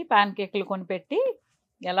కూర్చోబెట్టి పాన్ కేక్లు కొనిపెట్టి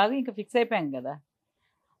ఎలాగో ఇంకా ఫిక్స్ అయిపోయాం కదా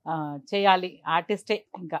చేయాలి ఆర్టిస్టే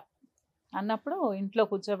ఇంకా అన్నప్పుడు ఇంట్లో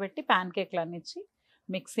కూర్చోబెట్టి పాన్ కేక్లు అన్నిచ్చి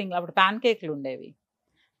మిక్సింగ్, అప్పుడు పాన్ కేక్లు ఉండేవి,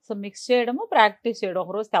 సో మిక్స్ చేయడము ప్రాక్టీస్ చేయడం.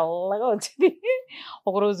 ఒకరోజు తెల్లగా వచ్చింది,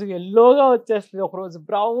 ఒకరోజు ఎల్లోగా వచ్చేస్తుంది, ఒకరోజు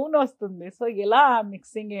బ్రౌన్ వస్తుంది. సో ఇలా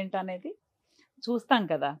మిక్సింగ్ ఏంటనేది చూస్తాం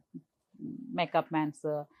కదా, మేకప్ మ్యాన్స్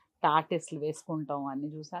ఆర్టిస్టులు వేసుకుంటాం అన్నీ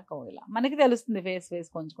చూసాక ఇలా మనకి తెలుస్తుంది, ఫేస్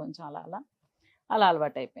కొంచెం అలా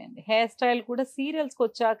అలవాటు అయిపోయింది. హెయిర్ స్టైల్ కూడా సీరియల్స్కి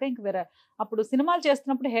వచ్చాక ఇంక వేరే, అప్పుడు సినిమాలు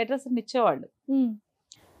చేస్తున్నప్పుడు హెయిర్ డ్రెస్సర్ని ఇచ్చేవాళ్ళు.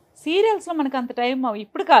 సీరియల్స్లో మనకు అంత టైం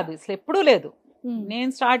ఇప్పుడు కాదు, అసలు ఎప్పుడూ లేదు.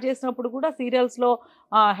 నేను స్టార్ట్ చేసినప్పుడు కూడా సీరియల్స్లో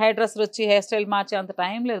హెయిర్ డ్రెస్సర్ వచ్చి హెయిర్ స్టైల్ మార్చే అంత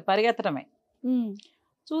టైం లేదు, పరిగెత్తడమే.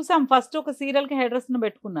 చూసాం ఫస్ట్ ఒక సీరియల్కి హెయిర్ డ్రెస్సర్ని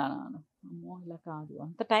పెట్టుకున్నాను, అమ్మో ఇలా కాదు,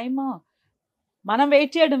 అంత టైం మనం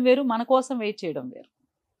వెయిట్ చేయడం వేరు, మన కోసం వెయిట్ చేయడం వేరు.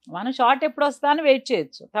 మనం షార్ట్ ఎప్పుడు వస్తా అని వెయిట్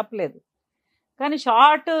చేయొచ్చు, తప్పలేదు. కానీ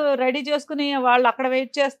షార్ట్ రెడీ చేసుకుని వాళ్ళు అక్కడ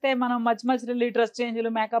వెయిట్ చేస్తే మనం మధ్యలో dress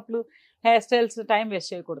చేంజ్లు, మేకప్లు, hair styles time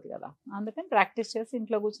waste చేయకూడదు కదా. అందుకని ప్రాక్టీస్ చేసి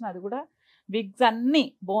ఇంట్లో కూర్చుని అది కూడా విగ్స్ అన్నీ,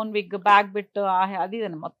 బోన్ విగ్, బ్యాక్ బిట్, అది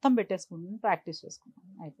మొత్తం పెట్టేసుకుంటాను, ప్రాక్టీస్ చేసుకుంటాను.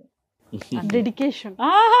 అయిపోయింది. డెడికేషన్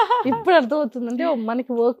ఇప్పుడు అర్థమవుతుంది. అంటే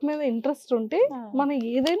మనకి వర్క్ మీద ఇంట్రెస్ట్ ఉంటే మనం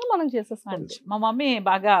ఏదైనా మనం చేసేస్తాం. మా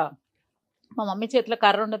మమ్మీ చేతిలో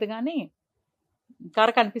కర్ర ఉండదు కానీ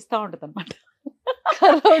కర్ర కనిపిస్తూ ఉంటుంది అనమాట,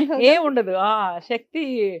 ఏముండదు, శక్తి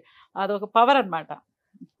అదొక పవర్ అనమాట.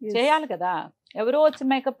 చేయాలి కదా, ఎవరో వచ్చి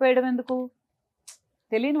మేకప్ వేయడం ఎందుకు,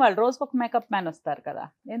 తెలియని వాళ్ళు రోజుకు ఒక మేకప్ మ్యాన్ వస్తారు కదా,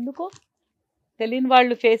 ఎందుకు తెలియని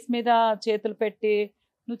వాళ్ళు ఫేస్ మీద చేతులు పెట్టి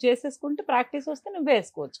నువ్వు చేసేసుకుంటే ప్రాక్టీస్ వస్తే నువ్వు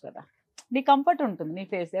వేసుకోవచ్చు కదా, నీ కంఫర్ట్ ఉంటుంది నీ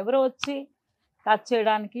ఫేస్. ఎవరో వచ్చి టచ్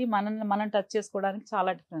చేయడానికి మనం టచ్ చేసుకోవడానికి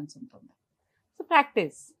చాలా డిఫరెన్స్ ఉంటుంది. సో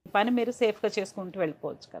ప్రాక్టీస్ పని మీరు సేఫ్గా చేసుకుంటూ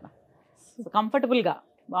వెళ్ళిపోవచ్చు కదా, కంఫర్టబుల్గా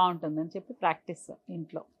బాగుంటుందని చెప్పి ప్రాక్టీస్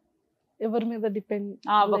ఇంట్లో, ఎవరి మీద డిపెండ్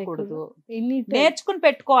అవ్వకూడదు, నేర్చుకుని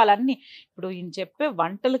పెట్టుకోవాలి అన్ని. ఇప్పుడు ఈయన చెప్పే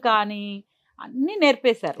వంటలు కానీ అన్నీ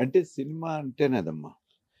నేర్పేశారు. అంటే సినిమా అంటేనేదమ్మా,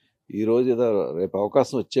 ఈ రోజు ఏదో రేపు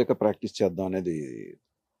అవకాశం వచ్చాక ప్రాక్టీస్ చేద్దాం అనేది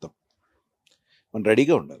తప్పు. మనం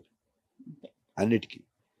రెడీగా ఉండాలి అన్నిటికీ,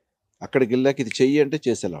 అక్కడికి వెళ్ళాక ఇది చెయ్యి అంటే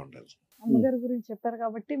చేసేలా ఉండాలి. అమ్మగారి గురించి చెప్పారు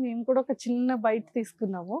కాబట్టి మేము కూడా ఒక చిన్న బైట్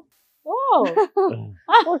తీసుకున్నాము.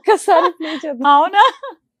 ఒక్కసారి ప్లే చేద్దాం. అవునా?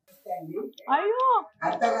 అయ్యో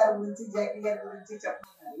అత్తగారి గురించి, జాకీ గారి గురించి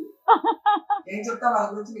చెప్తున్నారు. ఏం చెప్తా వాళ్ళ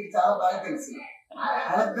గురించి మీకు చాలా బాగా తెలుసు.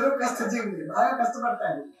 వాళ్ళిద్దరూ కష్టజీవులు, బాగా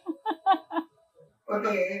కష్టపడతారు.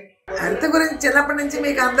 ఓకే, హరిత గురించి చిన్నప్పటి నుంచి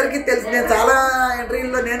మీకు అందరికీ తెలుసు. నేను చాలా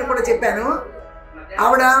ఇంటర్వ్యూల్లో నేను కూడా చెప్పాను,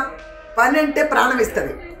 ఆవిడ పని అంటే ప్రాణం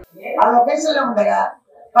ఇస్తుంది. ఆ లొకేషన్ లో ఉండగా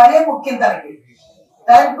పనే ముఖ్యం తనకి.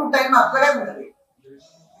 టైం టు టైం అక్కడే ఉంటుంది,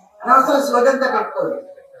 అనవసరం సోదంతా పెట్టుకోదు.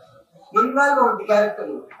 ఇన్వాల్వ్ ఉంటుంది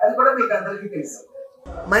క్యారెక్టర్, అది కూడా మీకు అందరికీ తెలుసు.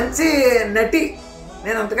 మంచి నటి,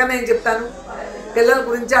 నేను అంతకన్నా ఏం చెప్తాను. పిల్లల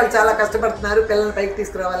గురించి వాళ్ళు చాలా కష్టపడుతున్నారు, పిల్లల్ని పైకి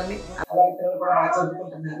తీసుకురావాలని. అలాగే పిల్లలు కూడా బాగా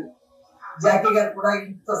చదువుకుంటున్నారు. జాకీ గారు కూడా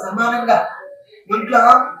ఇంత సమానంగా ఇంట్లో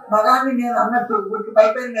మగాన్ని నేను అన్నట్టు ఊరికి పై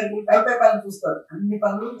పనులు చూస్తారు. అన్ని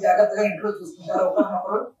పనులు జాగ్రత్తగా ఇంట్లో చూసుకుంటారు.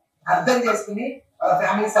 ఒకరినొకరు అర్థం చేసుకుని వాళ్ళ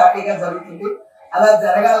ఫ్యామిలీ సాఫీగా జరుగుతుంది. అలా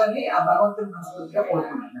జరగాలని ఆ భగవంతుని మనస్ఫూర్తిగా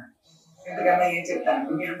కోరుకుంటున్నాను. ఎందుకన్నా ఏం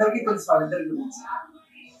చెప్తాను, మీ అందరికీ తెలుసు వాళ్ళిద్దరి గురించి.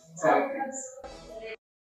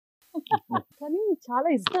 కానీ చాలా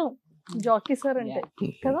ఇష్టం జాకీ సార్ అంటే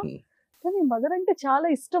కదా, కానీ మదర్ అంటే చాలా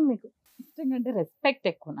ఇష్టం మీకు. ఇష్టం అంటే రెస్పెక్ట్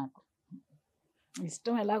ఎక్కువ నాకు.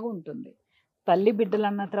 ఇష్టం ఎలాగో ఉంటుంది, తల్లి బిడ్డలు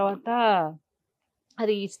అన్న తర్వాత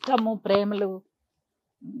అది ఇష్టము, ప్రేమలు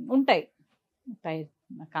ఉంటాయి.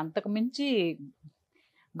 నాకు అంతకు మించి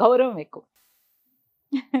గౌరవం ఎక్కువ.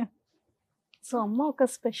 సో అమ్మ ఒక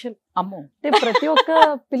స్పెషల్, అమ్మో అంటే ప్రతి ఒక్క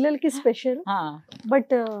పిల్లలకి స్పెషల్,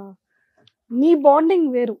 బట్ మీ బాండింగ్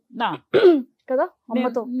వేరు కదా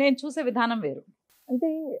అమ్మతో. నేను చూసే విధానం వేరు. అంటే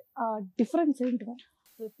డిఫరెన్స్ ఏంటి?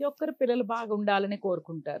 ప్రతి ఒక్కరు పిల్లలు బాగా ఉండాలని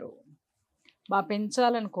కోరుకుంటారు, బాగా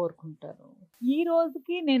పెంచాలని కోరుకుంటారు. ఈ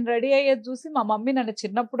రోజుకి నేను రెడీ అయ్యేది చూసి మా మమ్మీ నన్ను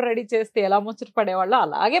చిన్నప్పుడు రెడీ చేస్తే ఎలా ముచ్చట పడేవాళ్ళు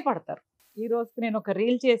అలాగే పడతారు. ఈ రోజుకి నేను ఒక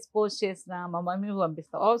రీల్ చేసి పోస్ట్ చేసిన మా మమ్మీ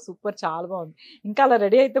పంపిస్తా, ఓ సూపర్ చాలా బాగుంది, ఇంకా అలా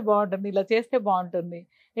రెడీ అయితే బాగుంటుంది, ఇలా చేస్తే బాగుంటుంది,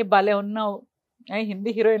 ఏ భలే ఉన్నావు, ఏ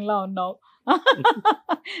హిందీ హీరోయిన్లా ఉన్నావు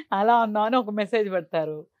అలా ఉన్నావు అని ఒక మెసేజ్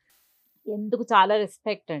పెడతారు. ఎందుకు చాలా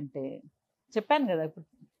రెస్పెక్ట్ అంటే చెప్పాను కదా, ఇప్పుడు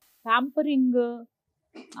ప్యాంపరింగ్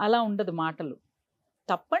అలా ఉండదు, మాటలు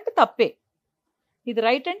తప్పంటే తప్పే, ఇది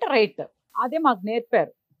రైట్ అంటే రైట్, అదే మాకు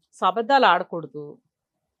నేర్పారు. సో అబద్ధాలు ఆడకూడదు,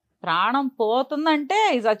 ప్రాణం పోతుందంటే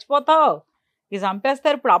ఇది చచ్చిపోతావు, ఇది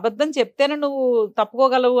చంపేస్తారు, ఇప్పుడు అబద్ధం చెప్తేనే నువ్వు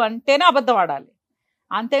తప్పుకోగలవు అంటేనే అబద్ధం ఆడాలి,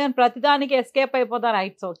 అంతేగాని ప్రతిదానికి ఎస్కేప్ అయిపోతాను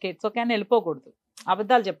ఇట్స్ ఓకే అని వెళ్ళిపోకూడదు,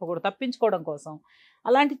 అబద్ధాలు చెప్పకూడదు తప్పించుకోవడం కోసం.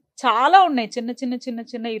 అలాంటి చాలా ఉన్నాయి చిన్న చిన్న చిన్న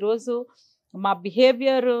చిన్న. ఈరోజు మా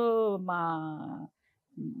బిహేవియర్,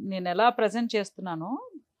 నేను ఎలా ప్రజెంట్ చేస్తున్నానో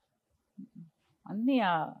అన్నీ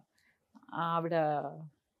ఆవిడ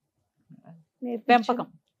పెంపకం.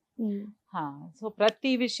 సో ప్రతి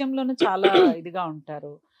విషయంలోనూ చాలా ఇదిగా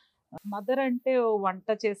ఉంటారు. మదర్ అంటే వంట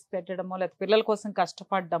చేసి పెట్టడము లేకపోతే పిల్లల కోసం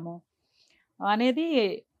కష్టపడడము అనేది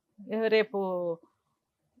రేపు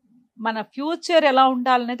మన ఫ్యూచర్ ఎలా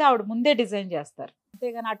ఉండాలనేది ఆవిడ ముందే డిజైన్ చేస్తారు.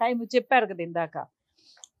 అంతేగాని ఆ టైం చెప్పారు కదా ఇందాక,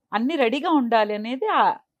 అన్నీ రెడీగా ఉండాలి అనేది.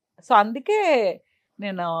 సో అందుకే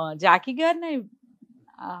నేను జాకీ గారిని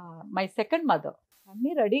మై సెకండ్ మదర్.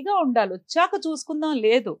 అన్నీ రెడీగా ఉండాలి, వచ్చాక చూసుకుందాం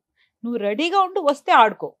లేదు, నువ్వు రెడీగా ఉండి వస్తే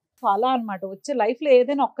ఆడుకో. సో అలా అనమాట. వచ్చే లైఫ్లో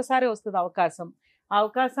ఏదైనా ఒక్కసారి వస్తుంది అవకాశం, ఆ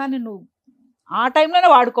అవకాశాన్ని నువ్వు ఆ టైంలోనే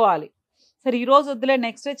వాడుకోవాలి. సరే ఈరోజు వద్దులే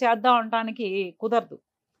నెక్స్ట్ డే చేద్దాం అనడానికి కుదరదు.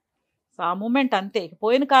 సో ఆ మూమెంట్ అంతే,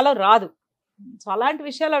 పోయిన కాలం రాదు. సో అలాంటి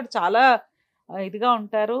విషయాలు ఆవిడ చాలా ఇదిగా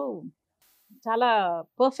ఉంటారు, చాలా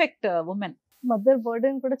పర్ఫెక్ట్ ఉమెన్. మదర్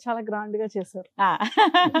బర్త్డేని కూడా చాలా గ్రాండ్ గా చేశారు,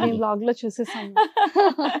 నేను బ్లాగ్ లో చూసేసాను.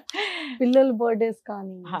 పిల్లల బర్త్డేస్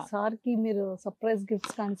కానీ, సార్ కి మీరు సర్ప్రైజ్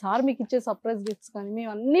గిఫ్ట్స్ కానీ, సార్ మీకు ఇచ్చే సర్ప్రైజ్ గిఫ్ట్స్ కానీ మేము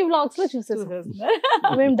అన్ని బ్లాగ్స్ లో చూసేసాం.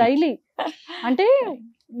 మేము డైలీ అంటే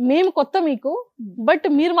మేము కొత్త మీకు, బట్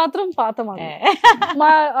మీరు మాత్రం పాత మాకు. మా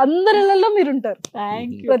అందరి ఇళ్లలో మీరు ఉంటారు,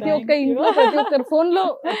 ప్రతి ఒక్క ఇంట్లో ప్రతి ఒక్కరి ఫోన్ లో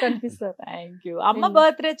కనిపిస్తారు. Thank you. అమ్మ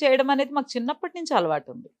బర్త్డే చేయడం అనేది మాకు చిన్నప్పటి నుంచి అలవాటు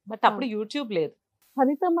ఉంది, బట్ అప్పుడు యూట్యూబ్ లేదు.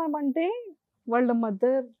 హరిత మ్యామ్ అంటే వాళ్ళ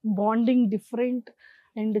మదర్ బాండింగ్ డిఫరెంట్,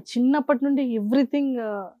 అండ్ చిన్నప్పటి నుండి ఎవ్రీథింగ్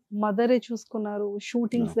మదరే చూసుకున్నారు.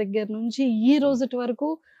 షూటింగ్స్ దగ్గర నుంచి ఈ రోజుటి వరకు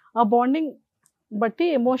ఆ బాండింగ్ బట్టి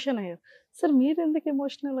ఎమోషన్ అయ్యారు. సార్ మీరు ఎందుకు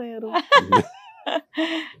ఎమోషనల్ అయ్యారు?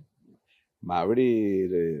 మా ఆవిడ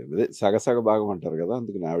అదే సగసగ భాగం అంటారు కదా,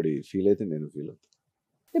 అందుకని ఆవిడ ఫీల్ అయితే నేను ఫీల్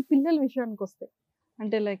అవుతాను. పిల్లల విషయానికి వస్తే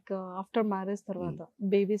అంటే లైక్ ఆఫ్టర్ మ్యారేజ్ తర్వాత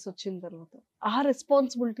బేబీస్ వచ్చిన తర్వాత ఆ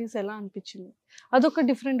రెస్పాన్సిబిలిటీస్ ఎలా అనిపించింది? అదొక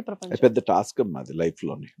డిఫరెంట్ ప్రపంచం, పెద్ద టాస్క్ మాది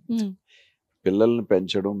లైఫ్లోని. పిల్లల్ని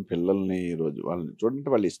పెంచడం, పిల్లల్ని రోజు వాళ్ళని చూడండి,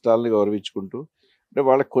 వాళ్ళ ఇష్టాలని గౌరవించుకుంటూ, అంటే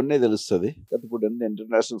వాళ్ళకి కొన్నే తెలుస్తుంది. ఇప్పుడు అన్ని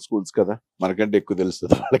ఇంటర్నేషనల్ స్కూల్స్ కదా, మనకంటే ఎక్కువ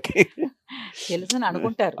తెలుస్తుంది వాళ్ళకి, తెలుసు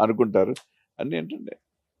అనుకుంటారు. అన్నీ ఏంటంటే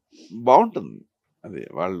బాగుంటుంది అది,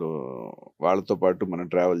 వాళ్ళతో పాటు మనం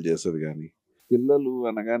ట్రావెల్ చేసేది. కానీ పిల్లలు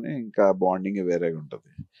అనగానే ఇంకా బాండింగ్ వేరేగా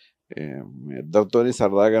ఉంటుంది. ఇద్దరితోని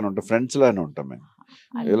సరదాగానే ఉంటాం, ఫ్రెండ్స్ లానే ఉంటాం మేము.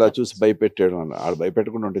 ఇలా చూసి భయపెట్టేయడం వల్ల ఆడ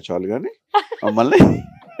భయపెట్టకుండా ఉంటే చాలు, కానీ మమ్మల్ని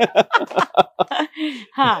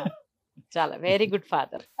చాలా వెరీ గుడ్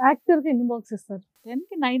ఫాదర్. యాక్టర్ కి ఎన్ని బాక్స్ ఇస్తారు?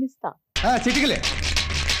 10కి 9 ఇస్తా.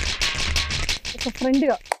 ఒక ఫ్రెండ్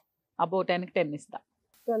గా అబౌ 10కి 10 ఇస్తా.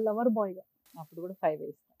 లవర్ బాయ్ గా అప్పుడు కూడా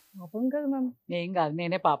 5 ఇస్తా. పాపం కదా మ్యామ్. ఏం కాదు,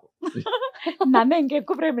 నేనే పాపం, నన్ను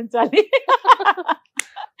ఇంకెక్కువ ప్రేమించాలి.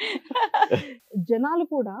 జనాలు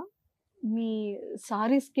కూడా మీ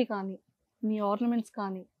సారీస్ కి కానీ, మీ ఆర్నమెంట్స్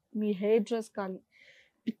కానీ, మీ హెయిర్ డ్రెస్ కానీ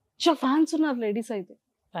పిచ్చ ఫ్యాన్స్ ఉన్నారు లేడీస్ అయితే.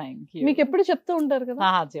 Thank you. మీకు ఎప్పుడు చెప్తూ ఉంటారు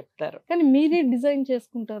కదా, చెప్తారు, కానీ మీరే డిజైన్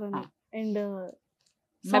చేసుకుంటారని. అండ్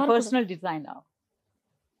నా పర్సనల్ డిజైన్,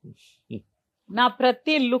 నా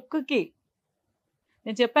ప్రతి లుక్ కి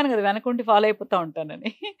నేను చెప్పాను కదా వెనకుండి ఫాలో అయిపోతా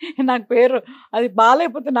ఉంటానని. నాకు పేరు అది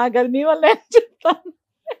బాగాలేకపోతే నాకు అది నీ వల్లే చెప్తాను.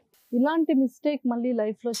 ఇలాంటి మిస్టేక్ మళ్ళీ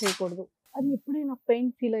లైఫ్ లో చేయకూడదు అది ఎప్పుడైనా పెయిన్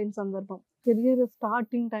ఫీల్ అయిన సందర్భం కెరియర్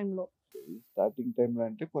స్టార్టింగ్ టైంలో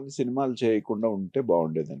అంటే కొన్ని సినిమాలు చేయకుండా ఉంటే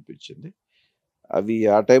బాగుండేది అనిపించింది. అవి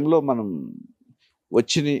ఆ టైంలో మనం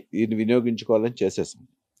దీన్ని వినియోగించుకోవాలని చేసేసాం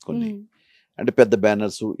కొన్ని. అంటే పెద్ద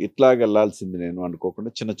బ్యానర్స్ ఇట్లాగ వెళ్ళాల్సింది నేను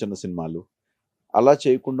అనుకోకుండా చిన్న చిన్న సినిమాలు అలా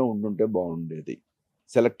చేయకుండా ఉండుంటే బాగుండేది,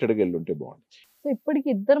 సెలెక్టెడ్గా వెళ్ళుంటే బాగుండేది. సో ఇప్పటికి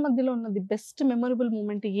ఇద్దరి మధ్యలో ఉన్నది బెస్ట్ మెమరబుల్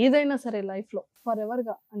మూమెంట్ ఏదైనా సరే లైఫ్ లో ఫర్ ఎవర్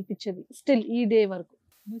గా అనిపించేది స్టిల్ ఈ డే వరకు?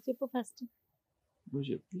 నువ్వు చెప్పు ఫస్ట్. నువ్వు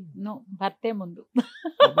చెప్పు. భర్తే ముందు.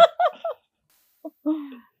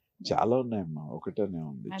 చాలా ఉన్నాయమ్మా, ఒకటనే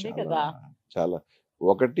ఉంది. అదే కదా. చాలా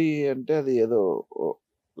ఒకటి అంటే అది ఏదో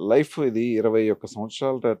లైఫ్, ఇది 21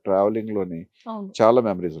 సంవత్సరాల ట్రావెలింగ్ లోని చాలా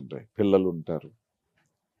మెమరీస్ ఉంటాయి. పిల్లలు ఉంటారు,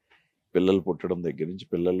 పిల్లలు పుట్టడం దగ్గర నుంచి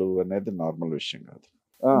పిల్లలు అనేది నార్మల్ విషయం కాదు.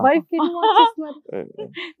 వైఫ్ కి ఎన్ని మార్క్స్ ఇస్తున్నారు?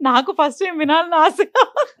 నాకు ఫస్ట్ టైం వినాలని ఆశగా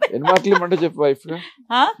ఉంది. ఎన్ని మార్కులు ఇవ్వమంటే చెప్పు వైఫ్ గా.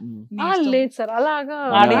 ఆ? ఆ, లేదు సార్ అలాగా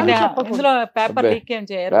అడిగితే చెప్పకూడదు. ఇందులో పేపర్ అబ్బే. లీక్ ఏం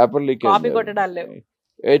చేయరు, పేపర్ లీక్ కాపీ కొట్టడాలు లేవు.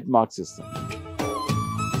 8 మార్క్స్ ఇస్తాం.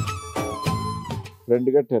 ఫ్రెండ్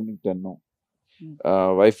గా 10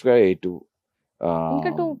 వైఫ్ గా 8.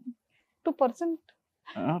 ఇంకా 2%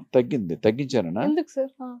 తగ్గించానా? ఎందుకు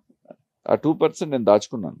సార్? ఆ 2% నేను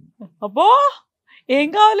దాచుకున్నాను. అబ్బో ఏం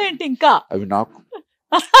కావాలేంటి ఇంకా? అవి నాకు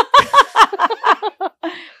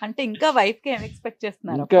అంటే ఇంకా వైఫ్ కి ఏం ఎక్స్పెక్ట్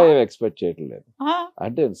చేస్తున్నారు? ఇంకా ఏం ఎక్స్పెక్ట్ చేయట్లేదు.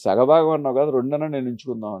 అంటే సగభాగం అన్నావు కదా, 2 నేను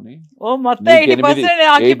ఎంచుకుందామని. ఓ మొత్తం 80%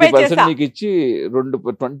 ఆక్యుపై 80% చేసా. నీకు ఇచ్చి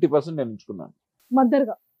 20% నేను ఎంచుకున్నాను.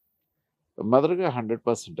 మదర్గా మదర్గా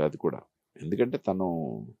 100%. అది కూడా ఎందుకంటే తను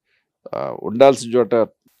ఉండాల్సిన చోట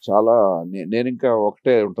చాలా నేను ఇంకా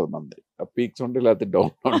ఒకటే ఉంటుంది మంది, పీక్స్ ఉంటాయి లేకపోతే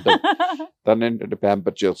డౌన్ ఉంటుంది. తను ఏంటంటే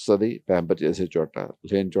ప్యాంపర్ చేస్తుంది, ప్యాంపర్ చేసే చోట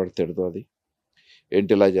లేని చోట తిడుతుంది,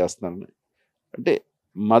 ఏంటి ఇలా చేస్తున్నాను అంటే.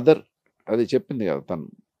 మదర్ అది చెప్పింది కదా, తను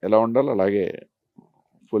ఎలా ఉండాలో అలాగే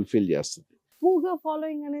ఫుల్ఫిల్ చేస్తుంది. ఎక్కువగా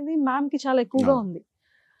ఫాలోయింగ్ అనేది మ్యామ్ కి చాలా ఎక్కువగా ఉంది.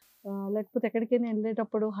 లేకపోతే ఎక్కడికైనా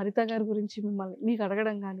వెళ్ళేటప్పుడు హరిత గారి గురించి మిమ్మల్ని మీకు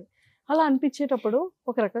అడగడం కానీ అలా అనిపించేటప్పుడు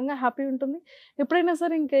ఒక రకంగా హ్యాపీ ఉంటుంది. ఎప్పుడైనా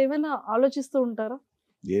సరే ఇంకా ఏమైనా ఆలోచిస్తూ ఉంటారా?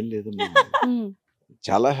 ఏం లేదు,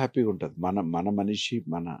 చాలా హ్యాపీగా ఉంటుంది. మన మనిషి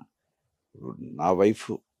నా వైఫ్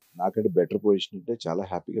నాకంటే బెటర్ పొజిషన్ ఉంటే చాలా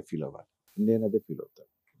హ్యాపీగా ఫీల్ అవ్వాలి. నేను అదే ఫీల్ అవుతాను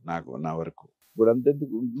నా వరకు. ఇప్పుడు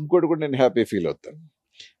అంతెందుకు ఇంకోటి కూడా నేను హ్యాపీ ఫీల్ అవుతాను.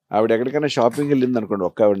 ఆవిడ ఎక్కడికైనా షాపింగ్ వెళ్ళింది అనుకోండి,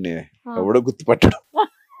 ఒక్క ఆవిడని ఎవడో గుర్తుపట్టడం.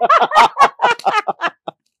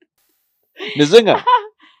 నిజంగా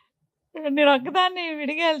నేను ఒక్కదాన్ని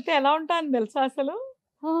విడిగా వెళ్తే ఎలా ఉంటాను తెలుసా అసలు?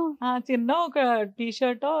 చిన్న ఒక టీ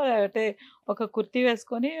షర్ట్ అంటే ఒక కుర్తీ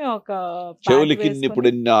వేసుకొని ఒక చెవులకి ఇప్పుడు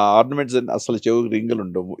ఆర్నమెంట్స్ అసలు చెవుకి రింగులు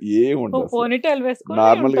ఉండవు, ఏముండవు, పోనీటైల్ వేసుకొని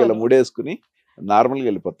నార్మల్ గా ఇలా ముడేసుకుని నార్మల్ గా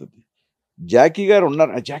వెళ్ళిపోతుంది. జాకీ గారు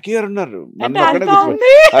ఉన్నారు,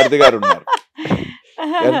 హరిత గారు ఉన్నారు.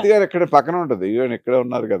 హరిత గారు ఎక్కడ పక్కన ఉంటది, ఎక్కడ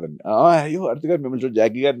ఉన్నారు కదండి. అయ్యో హరిత గారు మిమ్మల్ని చూసి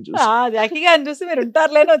జాకీ గారిని చూసి మీరు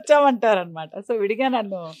ఉంటారులేని వచ్చామంటారు అనమాట. సో విడిగా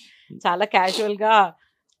నన్ను చాలా క్యాజువల్ గా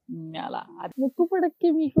అలా. ముక్కు పడక్కి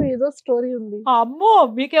మీకు ఏదో స్టోరీ ఉంది. అమ్మో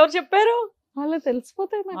మీకెవరు చెప్పారు? అలా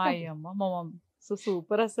తెలిసిపోతాయి. అయ్యమ్మ మా మమ్మీ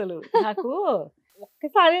సూపర్. అసలు నాకు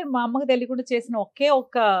ఒక్కసారి మా అమ్మకి తెలియకుండా చేసిన ఒకే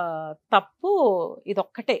ఒక్క తప్పు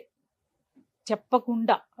ఇదొక్కటే,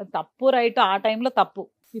 చెప్పకుండా. తప్పు రైట్ ఆ టైంలో తప్పు.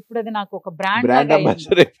 ఇప్పుడు అది నాకు ఒక బ్రాండ్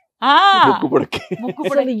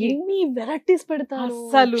ఎన్ని వెరైటీస్ పెడతారు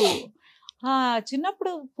అసలు.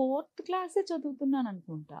 చిన్నప్పుడు 4th క్లాసే చదువుతున్నాను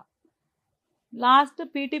అనుకుంటా. లాస్ట్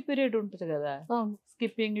పీటీ పీరియడ్ ఉంటుంది కదా,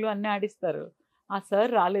 స్కిప్పింగ్లు అన్నీ ఆడిస్తారు. ఆ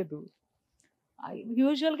సార్ రాలేదు.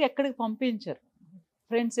 యూజువల్గా ఎక్కడికి పంపించరు,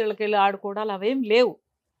 ఫ్రెండ్స్ వీళ్ళకి వెళ్ళి ఆడుకోవడాలు అవేం లేవు.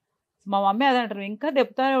 మా మమ్మీ అదే అంటారు, ఇంకా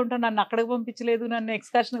చెప్తానే ఉంటాను నన్ను అక్కడికి పంపించలేదు, నన్ను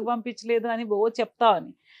ఎక్స్కర్షన్కి పంపించలేదు అని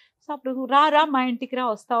చెప్తావని. సో అప్పుడు రా మా ఇంటికి రా,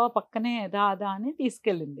 వస్తావా పక్కనే దాదా అని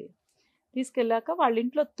తీసుకెళ్ళింది. తీసుకెళ్ళాక వాళ్ళ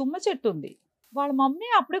ఇంట్లో తుమ్మ చెట్టు ఉంది. వాళ్ళ మమ్మీ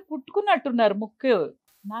అప్పుడే కుట్టుకున్నట్టున్నారు ముక్కు.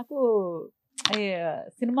 నాకు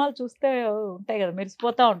సినిమాలు చూస్తే ఉంటాయి కదా,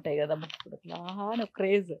 మెరిసిపోతూ ఉంటాయి కదా ముక్కు, అని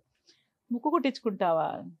క్రేజ్. ముక్కు కుట్టించుకుంటావా?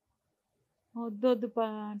 వద్దు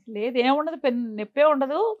లేదు, ఏముండదు, నొప్పే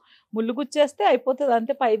ఉండదు, ముళ్ళు గుచ్చేస్తే అయిపోతుంది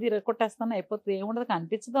అంతే, పైది కొట్టేస్తాను అయిపోతుంది, ఏముండదు,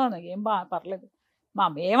 కనిపించదు, ఏం పర్లేదు. మా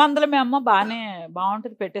ఏమందలే మీ అమ్మ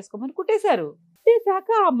బాగుంటుంది పెట్టేసుకోమని కుట్టేశారు. కుట్టేశాక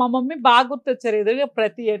మా మమ్మీ బాగా గుర్తొచ్చారు. ఎదురుగా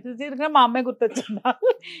ప్రతి ఎదురుగా మా అమ్మాయి గుర్తొచ్చాను.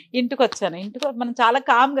 ఇంటికి వచ్చాను. మనం చాలా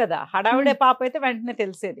కామ్ కదా, హడావిడే పాప అయితే వెంటనే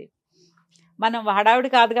తెలిసేది. మనం హడావిడి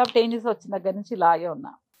కాదు కాబట్టి ఏం చేసి వచ్చిన దగ్గర నుంచి ఇలాగే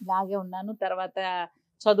ఉన్నాను. తర్వాత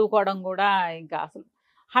చదువుకోవడం కూడా ఇంకా అసలు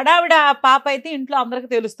హడావిడ పాప అయితే ఇంట్లో అందరికి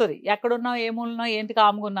తెలుస్తుంది, ఎక్కడున్నావు, ఏమున్నావు, ఏంటి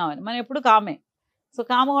కామ్గా ఉన్నామని. మనం ఎప్పుడు కామే. సో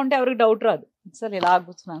కామ్గా ఉంటే ఎవరికి డౌట్ రాదు. అసలు ఇలా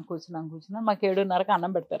కూర్చున్నాను. మాకు 7:30కి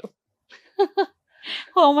అన్నం పెడతారు.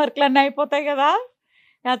 హోంవర్క్లు అన్నీ అయిపోతాయి కదా,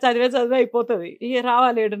 చదివే అయిపోతుంది. ఇక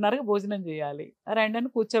రావాలి 7:30కి భోజనం చేయాలి.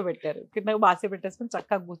 రెండని కూర్చోబెట్టారు. కింద బాసే పెట్టేసుకుని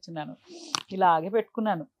చక్కగా కూర్చున్నాను. ఇలాగే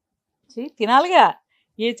పెట్టుకున్నాను. తినాలిగా,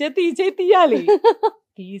 ఏ చేతి ఈ చేతి తీయాలి.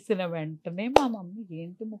 తీసిన వెంటనే మా మమ్మీ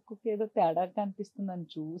ఏంటి ముక్కుకి ఏదో తేడా కనిపిస్తుందని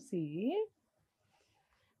చూసి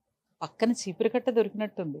పక్కన చీపురు కట్ట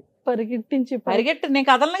దొరికినట్టుంది, పరిగెట్టు. నేను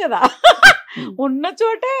కదలను కదా, ఉన్న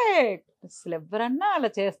చోటే. అసలు ఎవరన్నా అలా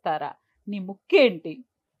చేస్తారా? నీ ముక్కు ఏంటి,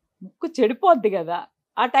 ముక్కు చెడిపోద్ది కదా.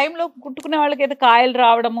 ఆ టైంలో కుట్టుకునే వాళ్ళకి అయితే కాయలు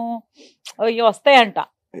రావడము అవి వస్తాయంట,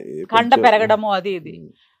 కండ పెరగడము అది ఇది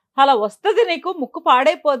అలా వస్తుంది, నీకు ముక్కు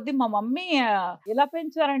పాడైపోద్ది. మా మమ్మీ ఎలా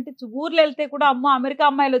పెంచారంటే, ఊర్లో వెళ్తే కూడా అమ్మ అమెరికా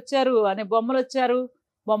అమ్మాయిలు వచ్చారు అనే బొమ్మలు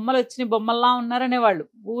వచ్చినాయి, బొమ్మల్లా ఉన్నారనేవాళ్ళు.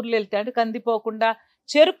 ఊర్లో వెళ్తే అంటే కందిపోకుండా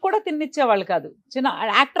చెరుకు కూడా తినిచ్చేవాళ్ళు కాదు. చిన్న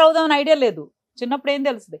యాక్టర్ అవుదామని ఐడియా లేదు. చిన్నప్పుడు ఏం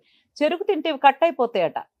తెలుస్తుంది, చెరుకు తింటే ఇవి కట్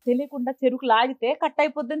అయిపోతాయట, తెలియకుండా చెరుకు లాగితే కట్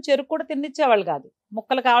అయిపోద్దని చెరుకు కూడా తినిచ్చేవాళ్ళు కాదు,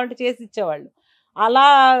 ముక్కలు కావాలంటే చేసి ఇచ్చేవాళ్ళు. అలా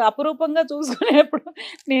అపురూపంగా చూసుకునేప్పుడు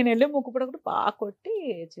నేను వెళ్ళి ముక్కు పుడకలు బాగా కొట్టి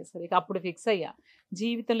చేశాను. ఇక అప్పుడు ఫిక్స్ అయ్యా,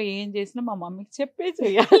 జీవితంలో ఏం చేసినా మా మమ్మీకి చెప్పే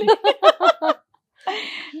చెయ్యాలి.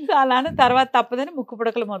 సో అలానే తర్వాత తప్పదని ముక్కు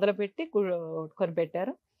పుడకలు మొదలుపెట్టి కొని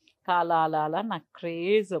పెట్టారు. అలా నాకు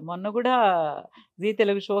క్రేజ్. మొన్న కూడా జీ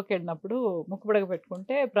తెలుగు షోకి వెళ్ళినప్పుడు ముక్కు పుడక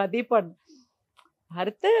పెట్టుకుంటే ప్రదీప్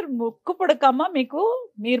హరిత ముక్కు పుడకమ్మ మీకు,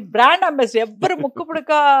 మీరు బ్రాండ్ అంబాసిడర్, ఎవ్వరు ముక్కు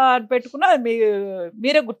పుడక పెట్టుకున్నా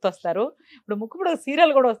మీరే గుర్తొస్తారు. ఇప్పుడు ముక్కు పుడక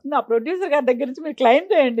సీరియల్ కూడా వస్తుంది, ఆ ప్రొడ్యూసర్ గారి దగ్గర నుంచి మీరు క్లెయిమ్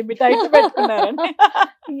చేయండి మీ టైటిల్ పెట్టుకున్నారని.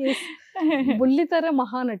 బుల్లితెర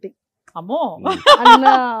మహానటి అమ్మో అన్న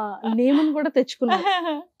నేమును కూడా తెచ్చుకున్నారు.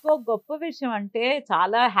 గొప్ప విషయం అంటే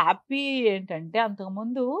చాలా హ్యాపీ ఏంటంటే,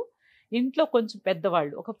 అంతకుముందు ఇంట్లో కొంచెం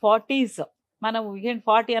పెద్దవాళ్ళు ఒక 40s, మనం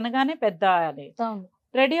 40 అనగానే పెద్ద అని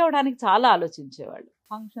రెడీ అవడానికి చాలా ఆలోచించేవాళ్ళు.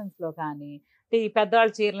 ఫంక్షన్స్లో కానీ ఈ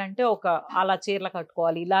పెద్దవాళ్ళ చీరలు అంటే అలా చీరలు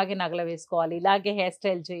కట్టుకోవాలి, ఇలాగే నగలు వేసుకోవాలి, ఇలాగే హెయిర్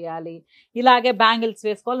స్టైల్ చేయాలి, ఇలాగే బ్యాంగిల్స్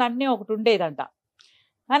వేసుకోవాలి, అన్నీ ఒకటి ఉండేదంట.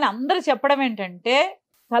 కానీ అందరూ చెప్పడం ఏంటంటే,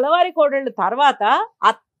 కలవారి కోడళ్ళు తర్వాత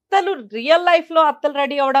అత్తలు రియల్ లైఫ్లో అత్తలు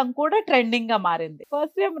రెడీ అవ్వడం కూడా ట్రెండింగ్గా మారింది.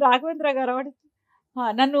 ఫస్ట్ టైం రాఘవేంద్ర గారు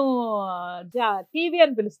నన్ను టీవీ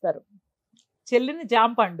అని పిలుస్తారు, చెల్లిని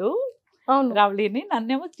జాంపండు రవళిని,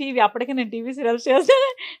 నన్నేమో టీవీ. అప్పటికే నేను టీవీ సీరియల్స్ చేస్తాను.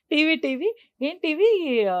 టీవీ ఏం టీవీ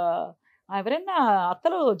ఎవరైనా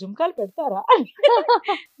అత్తలు జుంకాలు పెడతారా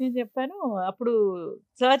నేను చెప్పాను. అప్పుడు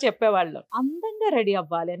సార్ చెప్పేవాళ్ళు అందంగా రెడీ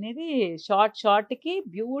అవ్వాలి అనేది, షార్ట్కి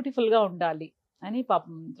బ్యూటిఫుల్గా ఉండాలి అని.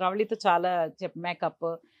 పాపం రవళితో చాలా మేకప్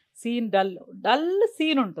సీన్ డల్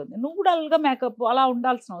సీన్ ఉంటుంది, నువ్వు డల్గా మేకప్ అలా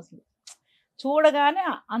ఉండాల్సిన అవసరం, చూడగానే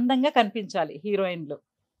అందంగా కనిపించాలి హీరోయిన్లు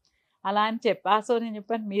అలా అని చెప్పా. సో నేను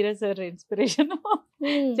చెప్పాను మీరే సార్ ఇన్స్పిరేషన్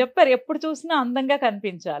చెప్పారు, ఎప్పుడు చూసినా అందంగా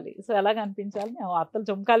కనిపించాలి. సో ఎలా కనిపించాలి, అత్తలు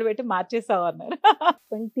చుంకాలు పెట్టి మార్చేసావు అన్నారు.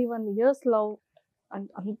 21 years లవ్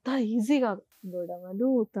అంత ఈజీ కాదు. గొడవలు,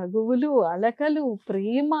 తగువులు, అలకలు,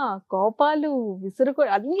 ప్రేమ, కోపాలు, విసురుకో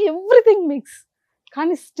అన్ని ఎవ్రీథింగ్ మిక్స్.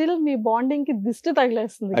 కానీ స్టిల్ మీ బాండింగ్ కి దిష్టి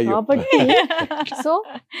తగిలేస్తుంది కాబట్టి సో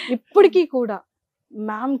ఇప్పటికీ కూడా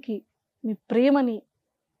మ్యామ్ కి మీ ప్రేమని,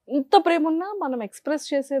 ఇంత ప్రేమ ఉన్నా మనం ఎక్స్ప్రెస్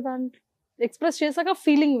చేసాక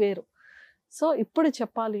ఫీలింగ్ వేరు. సో ఇప్పుడు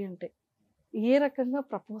చెప్పాలి అంటే ఏ రకంగా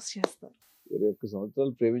ప్రపోజ్ చేస్తారు? 21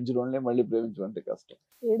 సంవత్సరాలు ప్రేమించడం మళ్ళీ ప్రేమించడం అంటే కష్టం.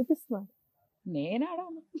 ఏడిపిస్తున్నారు. నేను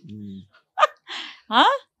ఆడాను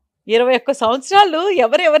 21 సంవత్సరాలు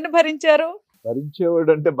ఎవరిని భరించారు?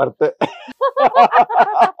 భరించేవాడు అంటే భర్తే.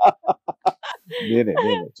 నేనే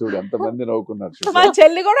చూడు ఎంతమంది నవ్వుకున్నారు. మా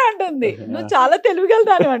చెల్లి కూడా అంటుంది నువ్వు చాలా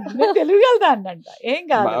తెలివిగలదాను అంట. ఏం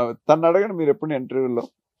కాదు, తను అడగండి మీరు ఎప్పుడు ఇంటర్వ్యూలో,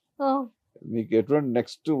 మీకు ఎటువంటి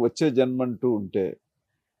నెక్స్ట్ వచ్చే జన్మ అంటూ ఉంటే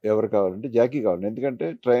ఎవరు కావాలంటే జాకీ కావాలి. ఎందుకంటే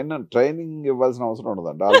ట్రైనింగ్ ఇవ్వాల్సిన అవసరం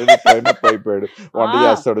ఉండదండి, ఆల్రెడీ ట్రైన్ అప్ అయిపోయాడు, వంట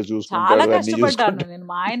చేస్తాడు, చాలా చూసుకుంటాడు, కష్టపడ్డాను నేను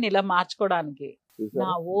మా ఆయన ఇలా మార్చుకోవడానికి.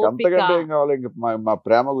 అంతకంటే ఏం కావాలి ఇంక మా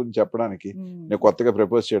ప్రేమ గురించి చెప్పడానికి, నేను కొత్తగా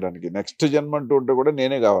ప్రపోజ్ చేయడానికి. నెక్స్ట్ జన్మ అంటూ ఉంటే కూడా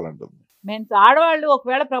నేనే కావాలంటుంది. మేము ఆడవాళ్ళు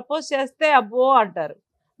ఒకవేళ ప్రపోజ్ చేస్తే అబ్బో అంటారు,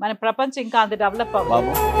 మన ప్రపంచం ఇంకా అంత డెవలప్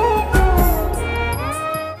అవ్వదు.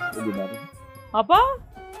 అబ్బా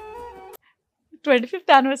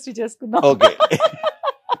 25th anniversary చేసుకుందాం.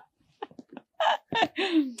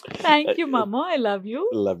 Thank you మామో, I love you.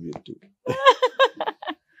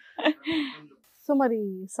 So మరి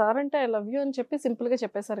సార్ అంటే ఐ లవ్ యూ అని చెప్పి సింపుల్ గా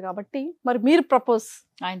చెప్పేశారు కాబట్టి మరి మీరు ప్రపోజ్,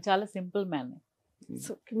 ఆయన చాలా సింపుల్ మ్యాన్.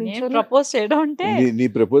 ప్రపోజ్ చేయడం అంటే నీ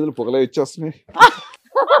ప్రపోజల్ పొగలే ఇచ్చేస్తున్నాయి.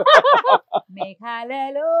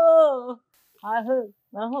 మేఘాలలో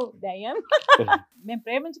మేము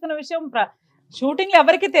ప్రేమించుకున్న విషయం షూటింగ్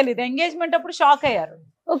ఎవరికి తెలియదు, ఎంగేజ్మెంట్ అప్పుడు షాక్ అయ్యారు.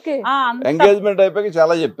 ఎంగేజ్మెంట్ అయిపోయి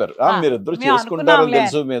చాలా చెప్పారు, మీరిద్దరు చేసుకుంటారని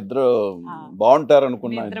తెలుసు, మీ ఇద్దరు బాగుంటారు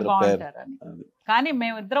అనుకున్నారు, కానీ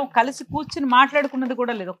మేమిద్దరం కలిసి కూర్చుని మాట్లాడుకున్నది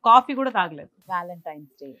కూడా లేదు, కాఫీ కూడా తాగలేదు.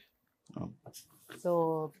 Valentine's day. సో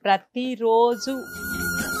ప్రతిరోజు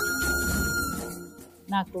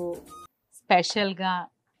నాకు స్పెషల్గా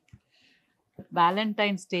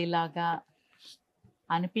వ్యాలంటైన్స్ డే లాగా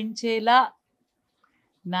అనిపించేలా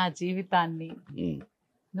నా జీవితాన్ని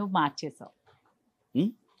నువ్వు మార్చేసావు.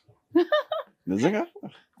 నిజంగా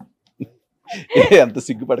ఎంత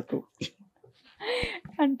సిగ్గుపడకు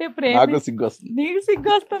అంటే ప్రేమ నీకు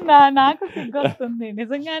సిగ్గు వస్తుందా, నాకు సిగ్గు వస్తుంది.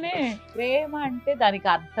 నిజంగానే ప్రేమ అంటే దానికి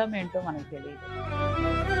అర్థం ఏంటో మనకు తెలియదు.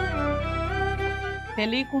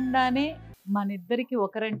 తెలియకుండానే మన ఇద్దరికి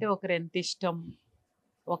ఒకరంటే ఒకరు ఎంత ఇష్టం,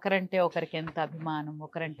 ఒకరంటే ఒకరికి ఎంత అభిమానం,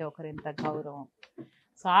 ఒకరంటే ఒకరు ఎంత గౌరవం.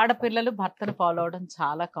 సో ఆడపిల్లలు భర్తను ఫాలో అవడం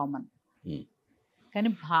చాలా కామన్, కానీ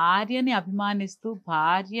భార్యని అభిమానిస్తూ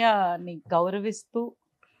భార్యని గౌరవిస్తూ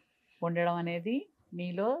ఉండడం అనేది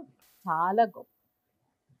నీలో చాలా గొప్ప.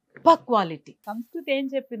 గొప్ప క్వాలిటీ. సంస్కృతి ఏం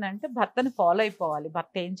చెప్పిందంటే భర్తని ఫాలో అయిపోవాలి,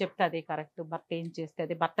 భర్త ఏం చెప్తే అదే కరెక్ట్, భర్త ఏం చేస్తే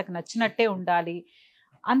అదే, భర్తకు నచ్చినట్టే ఉండాలి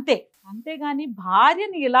అంతే. అంతేగాని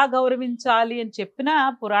భార్యని ఎలా గౌరవించాలి అని చెప్పినా,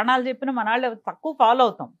 పురాణాలు చెప్పిన మనాళ్ళు తక్కువ ఫాలో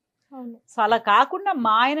అవుతాం. సో అలా కాకుండా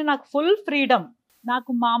మా ఆయన నాకు ఫుల్ ఫ్రీడమ్.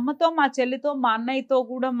 నాకు మా అమ్మతో, మా చెల్లితో, మా అన్నయ్యతో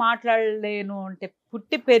కూడా మాట్లాడలేను అంటే,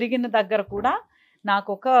 పుట్టి పెరిగిన దగ్గర కూడా నాకు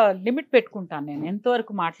ఒక లిమిట్ పెట్టుకుంటాను నేను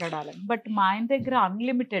ఎంతవరకు మాట్లాడాలని. బట్ మా ఆయన దగ్గర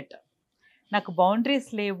అన్లిమిటెడ్, నాకు బౌండరీస్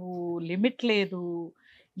లేవు, లిమిట్ లేదు,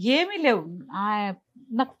 ఏమీ లేవు.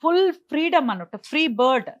 నాకు ఫుల్ ఫ్రీడమ్ అన్నట్టు, ఫ్రీ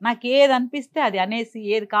బర్డ్. నాకు ఏది అనిపిస్తే అది అనేసి,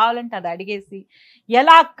 ఏది కావాలంటే అది అడిగేసి,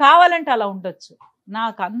 ఎలా కావాలంటే అలా ఉండొచ్చు.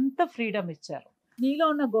 నాకు అంత ఫ్రీడమ్ ఇచ్చారు. నీలో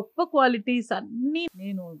ఉన్న గొప్ప క్వాలిటీస్ అన్నీ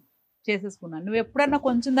నేను చేసేసుకున్నాను. నువ్వు ఎప్పుడన్నా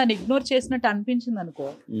కొంచెం దాన్ని ఇగ్నోర్ చేసినట్టు అనిపించింది అనుకో,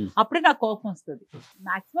 అప్పుడే నాకు కోపం వస్తుంది.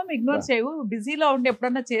 మాక్సిమం ఇగ్నోర్ చేయవు, బిజీలో ఉండి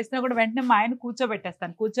ఎప్పుడన్నా చేసినా కూడా వెంటనే మా ఆయన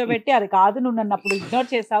కూర్చోబెట్టేస్తాను. కూర్చోబెట్టి అది కాదు, నువ్వు నన్ను అప్పుడు ఇగ్నోర్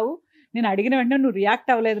చేసావు, నేను అడిగిన వెంటనే నువ్వు రియాక్ట్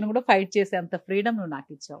అవ్వలేదని కూడా ఫైట్ చేసే అంత ఫ్రీడమ్ నువ్వు నాకు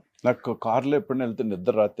ఇచ్చావు. నాకు కార్లో ఎప్పుడైనా వెళ్తే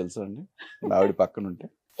నిద్ర రాదు తెలుసా అండి, ఆవిడ పక్కన ఉంటే.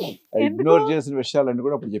 ఇగ్నోర్ చేసిన విషయాలన్నీ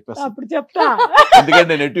కూడా అప్పుడు చెప్పేస్తాను. అప్పుడు చెప్తా, ఎందుకంటే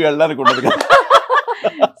నేను ఎటు వెళ్ళడానికి ఉండదు కదా.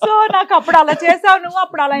 సో నాకు అప్పుడు అలా చేసావు నువ్వు,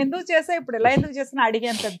 అప్పుడు అలా ఎందుకు చేసావు, ఇప్పుడు ఎలా ఎందుకు చేసినా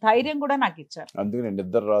అడిగేంత ధైర్యం కూడా నాకు ఇచ్చారు. అందుకే నేను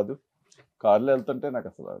నిద్ర రాదు, కార్లో వెళ్తుంటే నాకు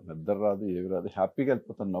అసలు నిద్ర రాదు, ఏమి రాదు, హ్యాపీగా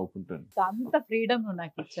వెళ్ళిపోతాను నవ్వుకుంటాను. అంత ఫ్రీడమ్ నువ్వు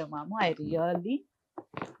నాకు ఇచ్చావు మాము. I really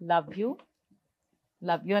love you.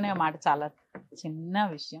 Love you అనే మాట చాలా చిన్న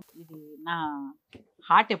విషయం. ఇది నా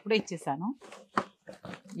హార్ట్ ఎప్పుడో ఇచ్చేసాను,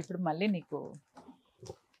 ఇప్పుడు మళ్ళీ నీకు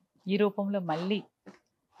ఈ రూపంలో మళ్ళీ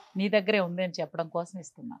నీ దగ్గరే ఉంది అని చెప్పడం కోసం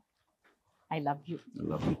ఇస్తున్నాను. I love you. I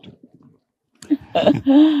love you too.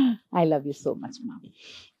 I love you so much, mom.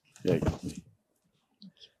 Yeah.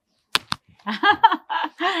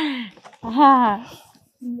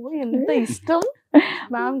 ఎంత ఇష్టం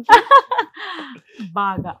మ్యామ్.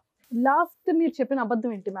 బాగా. లాస్ట్ మీరు చెప్పిన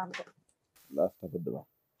అబద్ధం ఏంటి మ్యామ్? లాస్ట్ అబద్ధమా?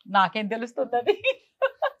 నాకేం తెలుస్తుంది అది?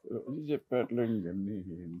 రోజు చెప్పాట్లే,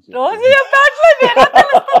 రోజు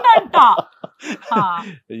చెప్పాట్లేదంట.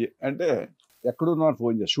 అంటే ఎక్కడున్నావు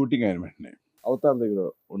ఫోన్ చేసి, షూటింగ్ అయిన వెంటనే అవతార్ దగ్గర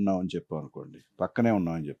ఉన్నామని చెప్పావు అనుకోండి, పక్కనే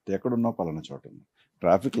ఉన్నామని చెప్తే ఎక్కడున్నావు, పలానా చోట ఉన్నావు,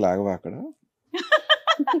 ట్రాఫిక్ లాగవా అక్కడ,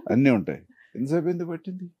 అన్నీ ఉంటాయి. ఎంతసేపు ఎందుకు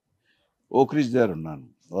పట్టింది, ఓక్రిజ్ దగ్గర ఉన్నాను,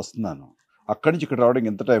 వస్తున్నాను, అక్కడి నుంచి ఇక్కడ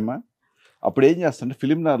రావడానికి ఎంత టైమా, అప్పుడు ఏం చేస్తానంటే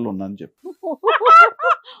ఫిలిం నగర్లో ఉన్నాను చెప్పు.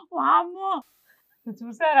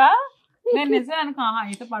 చూసారా,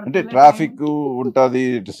 అంటే ట్రాఫిక్ ఉంటుంది,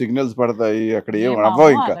 సిగ్నల్స్ పడతాయి, అక్కడ ఏం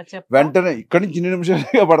అవ్వవు, ఇంకా వెంటనే ఇక్కడి నుంచి 2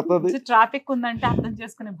 నిమిషాలుగా పడుతుంది. ట్రాఫిక్ ఉందంటే అర్థం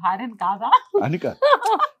చేసుకునే భార్యను కాదా అని కాదు.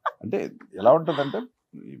 అంటే ఎలా ఉంటుందంటే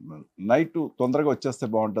నైట్ తొందరగా వచ్చేస్తే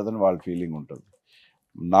బాగుంటుందని వాళ్ళ ఫీలింగ్ ఉంటుంది,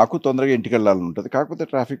 నాకు తొందరగా ఇంటికి వెళ్ళాలని ఉంటుంది, కాకపోతే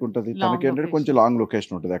ట్రాఫిక్ ఉంటుంది. తనకి ఏంటంటే కొంచెం లాంగ్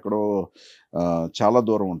లొకేషన్ ఉంటుంది, ఎక్కడో చాలా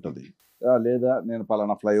దూరం ఉంటుంది. లేదా నేను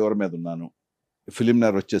పలానా ఫ్లైఓవర్ మీద ఉన్నాను, ఫిలిం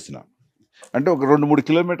నగర్ వచ్చేసిన అంటే ఒక 2-3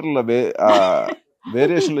 కిలోమీటర్ల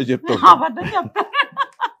వేరియేషన్లో చెప్తాను.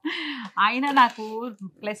 ఆయన నాకు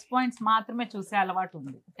ప్లస్ పాయింట్స్ మాత్రమే చూసే అలవాటు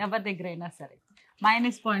ఉంది, ఎవరి దగ్గర అయినా సరే.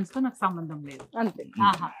 మైనస్ పాయింట్స్ తో నాకు సంబంధం లేదు. అంతే.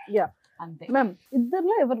 యా అంతే. మ్యామ్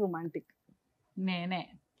ఇద్దర్లో ఎవరు రొమాంటిక్? నేనే.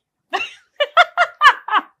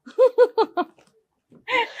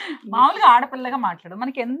 మామూలుగా ఆడపిల్లగా మాట్లాడు,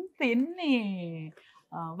 మనకి ఎన్ని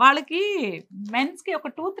వాళ్ళకి మెన్స్కి ఒక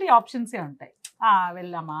 2-3 ఆప్షన్సే ఉంటాయి.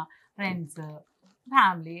 వెళ్ళామా, ఫ్రెండ్స్,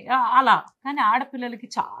 ఫ్యామిలీ, అలా. కానీ ఆడపిల్లలకి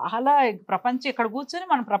చాలా ప్రపంచం, ఇక్కడ కూర్చొని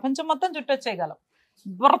మనం ప్రపంచం మొత్తం చుట్టొచ్చేయగలం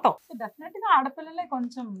బుర్రతో. సో డెఫినెట్గా ఆడపిల్లలే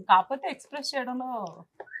కొంచెం, కాకపోతే ఎక్స్ప్రెస్ చేయడంలో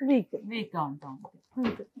వీక్గా ఉంటాం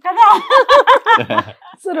కదా.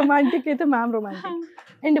 సో రొమాంటిక్ అయితే ma'am romantic.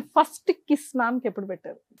 And first kiss మ్యామ్కి ఎప్పుడు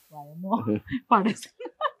పెట్టారు? పడేసి.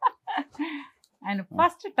 అండ్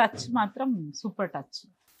ఫస్ట్ టచ్ మాత్రం సూపర్ టచ్.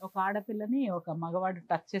 ఒక ఆడపిల్లని ఒక మగవాడు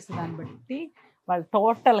టచ్ చేసే దాన్ని బట్టి వాళ్ళ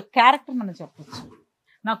టోటల్ క్యారెక్టర్ మనం చెప్పచ్చు.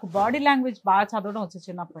 నాకు బాడీ లాంగ్వేజ్ బాగా చదవడం వచ్చి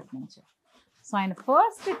చిన్నప్పటి నుంచి. సో ఆయన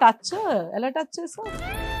ఫస్ట్ టచ్ ఎలా టచ్ చేసావు?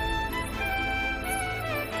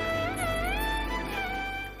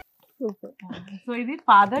 సో ఇది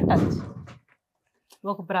ఫాదర్ టచ్.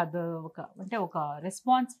 ఒక బ్రదర్, ఒక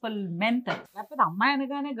రెస్పాన్సిబుల్ మెంటర్. లేకపోతే అమ్మాయి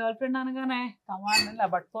అనగానే, గర్ల్ ఫ్రెండ్ అనగానే కమాండ్ ఇలా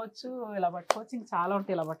పట్టుకోవచ్చు, ఇంక చాలా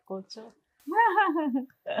ఉంటాయి, ఇలా పట్టుకోవచ్చు.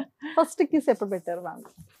 ఫస్ట్ కిస్ ఎప్పుడు పెట్టారు మ్యామ్?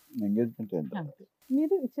 ఎంగేజ్మెంట్.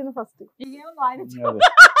 మీరు ఇచ్చిన ఫస్ట్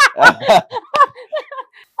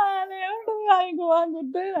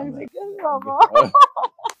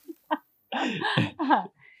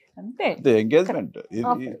అంతే. ఎంగేజ్మెంట్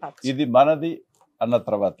ఇది మనది అన్న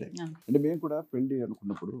తర్వాతే. అంటే మేము కూడా పెళ్లి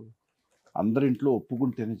అనుకున్నప్పుడు అందరి ఇంట్లో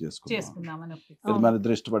ఒప్పుకుంటేనే చేసుకుందామని, మన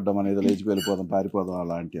ఇద్దరు ఇష్టపడ్డాం అనేది లేచి వెళ్ళిపోదాం, పారిపోదాం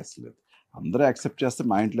అలాంటి అసలు లేదు. అందరూ యాక్సెప్ట్ చేస్తే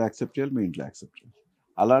మా ఇంట్లో యాక్సెప్ట్ చేయాలి, మీ ఇంట్లో యాక్సెప్ట్ చేయాలి,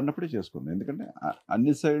 అలా అన్నప్పుడే చేసుకుందాం. ఎందుకంటే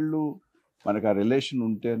అన్ని సైడ్లు మనకు ఆ రిలేషన్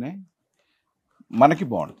ఉంటేనే మనకి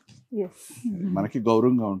బాగుంటుంది, ఎస్. మనకి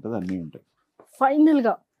గౌరవంగా ఉంటుంది, అన్నీ ఉంటాయి. ఫైనల్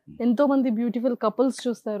గా ఎంతో మంది బ్యూటిఫుల్ కపుల్స్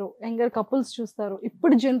చూస్తారు, యంగర్ కపుల్స్ చూస్తారు,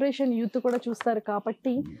 ఇప్పుడు జనరేషన్ యూత్ కూడా చూస్తారు.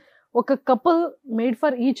 కాబట్టి ఒక couple made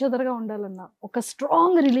for each other గా ఉండాలన్నా, ఒక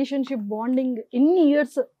స్ట్రాంగ్ రిలేషన్షిప్ బాండింగ్ ఎన్ని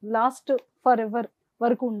ఇయర్స్ లాస్ట్ ఫర్ ఎవర్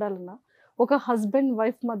వరకు ఉండాలన్నా, ఒక హస్బెండ్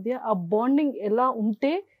వైఫ్ మధ్య ఆ బాండింగ్ ఎలా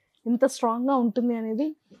ఉంటే ఇంత స్ట్రాంగ్ గా ఉంటుంది అనేది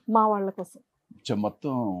మా వాళ్ళ కోసం.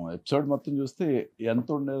 మొత్తం ఎపిసోడ్ మొత్తం చూస్తే ఎంత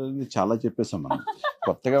ఉండేది చాలా చెప్పేసాం మనం.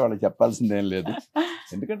 కొత్తగా వాళ్ళకి చెప్పాల్సింది ఏం లేదు,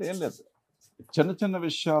 ఎందుకంటే ఏం లేదు, చిన్న చిన్న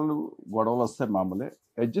విషయాలు గొడవలు వస్తే మామూలే,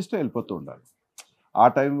 అడ్జస్ట్ వెళ్ళిపోతూ ఉండాలి. ఆ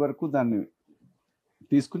టైం వరకు దాన్ని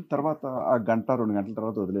తీసుకుని తర్వాత ఆ గంట 2 గంటల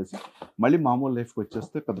తర్వాత వదిలేసి మళ్ళీ మామూలు లైఫ్కి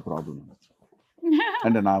వచ్చేస్తే పెద్ద ప్రాబ్లం ఉండదు.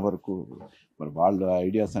 అంటే నా వరకు, మరి వాళ్ళ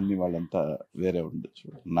ఐడియాస్ అన్నీ వాళ్ళంతా వేరే ఉండొచ్చు,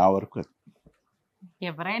 నా వరకు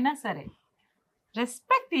ఎవరైనా సరే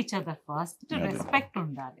respect each other, first respect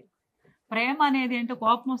ఉండాలి. ప్రేమ అనేది అంటే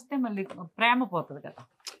కోపం వస్తే మళ్ళీ ప్రేమ పోతుంది కదా,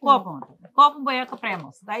 కోపం ఉంటుంది, కోపం పోయాక ప్రేమ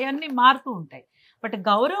వస్తుంది, అవన్నీ మారుతూ ఉంటాయి. బట్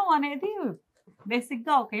గౌరవం అనేది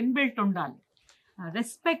బేసిక్గా ఒక ఇన్బిల్ట్ ఉండాలి.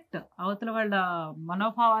 రెస్పెక్ట్, అవతల వాళ్ళ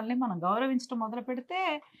మనోభావాల్ని మనం గౌరవించడం మొదలు పెడితే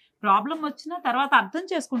ప్రాబ్లం వచ్చినా తర్వాత అర్థం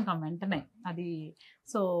చేసుకుంటాం వెంటనే అది.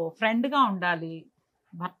 సో ఫ్రెండ్గా ఉండాలి.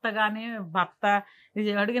 భర్త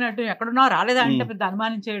ఇది అడిగినట్టు ఎక్కడున్నా రాలేదా అంటే పెద్ద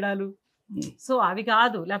అనుమానం చేయడాలు, సో అవి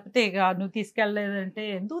కాదు. లేకపోతే ఇక నువ్వు తీసుకెళ్ళలేదంటే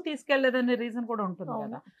ఎందుకు తీసుకెళ్ళలేదనే రీజన్ కూడా ఉంటుంది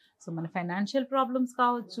కదా. సో మన ఫైనాన్షియల్ ప్రాబ్లమ్స్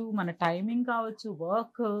కావచ్చు, మన టైమింగ్ కావచ్చు,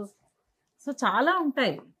 వర్క్, సో చాలా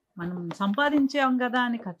ఉంటాయి. మనం సంపాదించాం కదా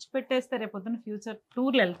అని ఖర్చు పెట్టేస్తే రేపొద్దున ఫ్యూచర్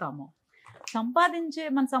టూర్లు వెళ్తాము,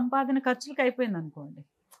 మన సంపాదన ఖర్చులకు అయిపోయింది అనుకోండి,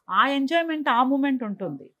 ఆ ఎంజాయ్మెంట్ ఆ మూమెంట్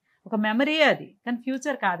ఉంటుంది, ఒక మెమరీ అది, కానీ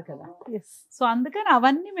ఫ్యూచర్ కాదు కదా. సో అందుకని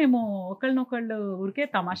అవన్నీ మేము ఒకళ్ళనొకళ్ళు ఊరికే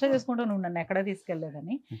తమాషా చేసుకుంటూ నువ్వు నన్ను ఎక్కడ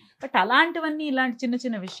తీసుకెళ్ళలేదని. బట్ అలాంటివన్నీ, ఇలాంటి చిన్న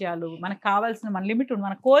చిన్న విషయాలు, మనకు కావాల్సిన మన లిమిట్ ఉంది,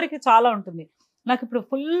 మన కోరిక చాలా ఉంటుంది. నాకు ఇప్పుడు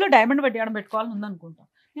ఫుల్ డైమండ్ వడ్డాణం పెట్టుకోవాలని ఉందనుకుంటాం,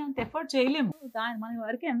 మేము అంత ఎఫర్ట్ చేయలేము. మన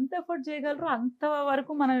వరకు ఎంత ఎఫర్ట్ చేయగలరో అంత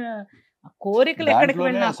వరకు మన కోరికలు ఎక్కడికి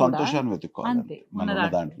వెళ్ళినా అంతే మన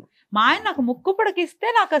దాంట్లో. మా ఆయన నాకు ముక్కు పడకిస్తే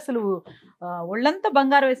నాకు అసలు ఒళ్ళంతా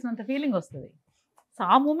బంగారం వేసినంత ఫీలింగ్ వస్తుంది. సో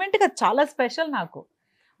ఆ మూమెంట్కి అది చాలా స్పెషల్ నాకు.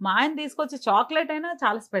 మా ఆయన తీసుకొచ్చి చాక్లెట్ అయినా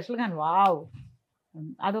చాలా స్పెషల్, కానీ వావ్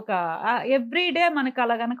అదొక ఎవ్రీ డే మనకి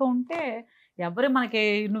అలా కనుక ఉంటే ఎవరు మనకి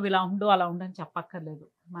నువ్వు ఇలా ఉండు అలా ఉండు అని చెప్పక్కర్లేదు.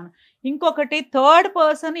 ఇంకొకటి, థర్డ్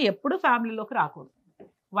పర్సన్ ఎప్పుడు ఫ్యామిలీలోకి రాకూడదు.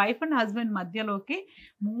 వైఫ్ అండ్ హస్బెండ్ మధ్యలోకి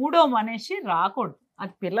మూడో మనిషి రాకూడదు.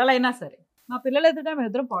 అది పిల్లలైనా సరే. మా పిల్లలు ఎదుట మేము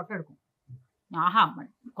ఇద్దరం పోట్లాడుకోం. ఆహా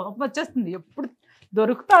కోపం వచ్చేస్తుంది, ఎప్పుడు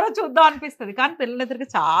దొరుకుతారో చూద్దాం అనిపిస్తుంది, కానీ పిల్లల ఎదురుగా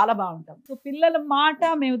చాలా బాగుంటాం. సో పిల్లల మాట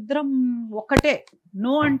మేమిద్దరం ఒకటే.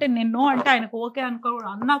 నో అంటే నేను నో అంటే ఆయనకు ఓకే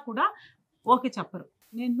అన్నా కూడా ఓకే చెప్పరు.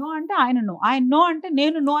 నేను నో అంటే ఆయన నో, ఆయన నో అంటే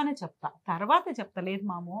నేను నో అనే చెప్తా. తర్వాతే చెప్తా, లేదు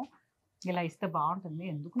మామో ఇలా ఇస్తే బాగుంటుంది,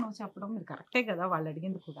 ఎందుకు నో చెప్పడం, ఇది కరెక్టే కదా వాళ్ళు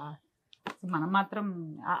అడిగింది కూడా. సో మనం మాత్రం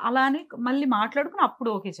అలానే మళ్ళీ మాట్లాడుకుని అప్పుడు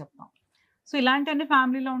ఓకే చెప్తాం. సో ఇలాంటివన్నీ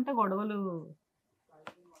ఫ్యామిలీలో ఉంటే గొడవలు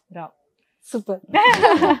రావు. సూపర్.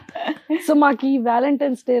 సో మాకు ఈ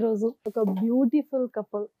వ్యాలంటైన్స్ డే రోజు ఒక బ్యూటిఫుల్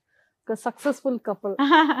కపుల్, ఒక సక్సెస్ఫుల్ కపుల్,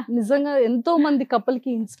 నిజంగా ఎంతో మంది కపుల్ కి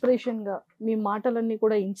ఇన్స్పిరేషన్ గా మీ మాటలన్నీ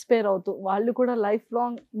కూడా ఇన్స్పైర్ అవుతూ వాళ్ళు కూడా లైఫ్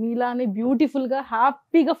లాంగ్ మీలానే బ్యూటిఫుల్ గా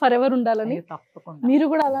హ్యాపీగా ఫర్ ఎవర్ ఉండాలని, మీరు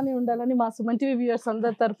కూడా అలానే ఉండాలని మా సుమన్ టీవీ వ్యూవర్స్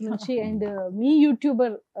అందరి తరపు నుంచి అండ్ మీ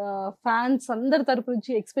యూట్యూబర్ ఫ్యాన్స్ అందరి తరపు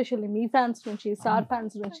నుంచి, ఎస్పెషల్లీ మీ ఫ్యాన్స్ నుంచి, సార్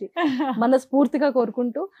ఫ్యాన్స్ నుంచి మనస్ఫూర్తిగా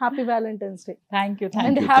కోరుకుంటూ happy Valentine's day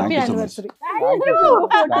and happy anniversary. Thank you so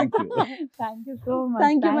much.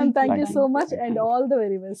 Thank you ma'am, thank you so much and all the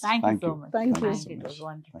very best. Thank you. Thank you.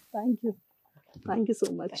 Thank you. Thank you so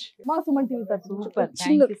much. మా Suman TV తరఫు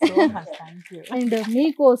and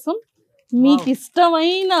మీకోసం మీకు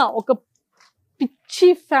ఇష్టమైన ఒక పిచ్చి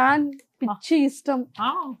fan, పిచ్చి ఇష్టం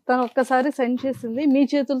తను ఒక్కసారి సెండ్ చేసింది మీ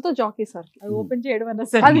చేతులతో జాకీ సార్. అది ఓపెన్ చేయడం అన్నా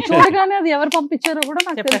అది చూడగానే అది ఎవరు పంపించారో కూడా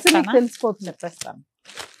నాకు తెలిసి మీకు తెలిసిపోతుంది. చెప్పేస్తాను.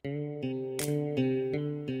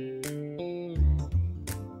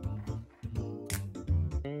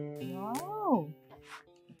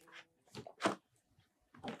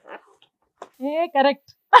 Correct.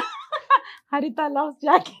 Haritha loves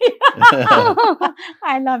Jackie.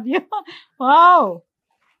 I love you. Wow.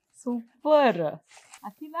 Super.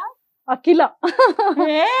 Akhila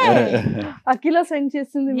Akhila send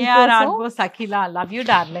చేసింది. అఖిల, లవ్ యూ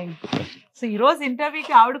డార్లింగ్. సో ఈ రోజు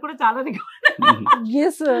ఇంటర్వ్యూకి ఆవిడ కూడా చాలా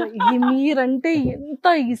ఎస్, మీరంటే ఎంత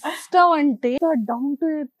ఇష్టం అంటే డౌన్ టు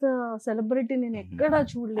ఎర్త్ సెలబ్రిటీ నేను ఎక్కడా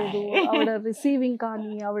చూడలేదు. ఆవిడ రిసీవింగ్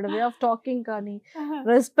కానీ, ఆవిడ వే ఆఫ్ టాకింగ్ కానీ,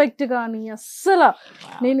 రెస్పెక్ట్ కానీ, అస్సలు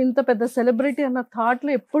నేను ఇంత పెద్ద సెలబ్రిటీ అన్న థాట్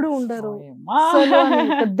లో ఎప్పుడు ఉండరు.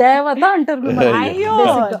 దేవత అంటారు. అయ్యో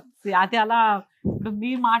అది అలా ఇప్పుడు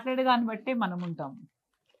మీరు మాట్లాడే దాన్ని బట్టే మనం ఉంటాం.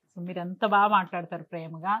 సో మీరు ఎంత బాగా మాట్లాడతారు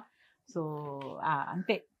ప్రేమగా. సో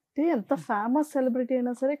అంతే. ఎంత ఫేమస్ సెలబ్రిటీ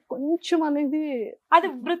అయినా సరే కొంచెం అనేది అది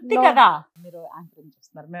వృత్తి కదా. మీరు యాంకరింగ్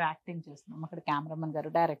చేస్తున్నారు, మేము యాక్టింగ్ చేస్తున్నాం, అక్కడ కెమెరామెన్ గారు,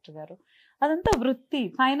 డైరెక్టర్ గారు, అదంతా వృత్తి.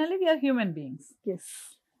 Finally we are human beings.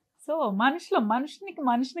 So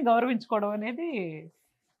మనిషిని గౌరవించుకోవడం అనేది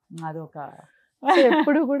అదొక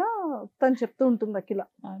ఎప్పుడు కూడా తను చెప్తూ ఉంటుంది అఖిల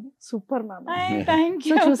సూపర్ మ్యామ్. Thank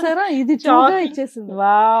you. చూసారా ఇది చాలా ఇచ్చేసింది.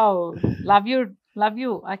 Wow, love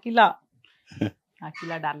you Akhila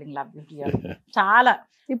darling, love you చాలా.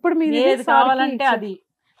 ఇప్పుడు మీరు ఏది కావాలంటే అది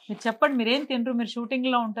మీరు చెప్పండి. మీరేం తినరు, మీరు షూటింగ్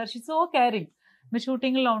లో ఉంటారు, షీ సో కేరింగ్. మీరు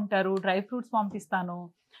షూటింగ్ లో ఉంటారు, డ్రై ఫ్రూట్స్ పంపిస్తాను,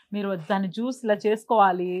 మీరు దాన్ని జ్యూస్ ఇలా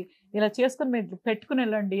చేసుకోవాలి, ఇలా చేసుకుని మీరు పెట్టుకుని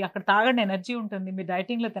వెళ్ళండి, అక్కడ తాగండి, ఎనర్జీ ఉంటుంది, మీరు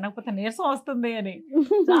డైటింగ్ లో తినకపోతే నీరసం వస్తుంది అని.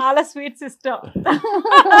 చాలా స్వీట్స్ ఇష్టం.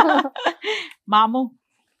 మాము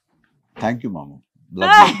థ్యాంక్ యూ మాము.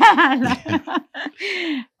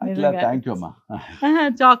 థ్యాంక్ యూ అమ్మా.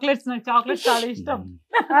 చాక్లెట్స్, నాకు చాక్లెట్స్ చాలా ఇష్టం.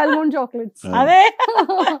 Almond chocolates. అదే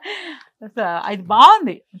అది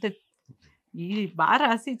బాగుంది అంటే ఇది బాగా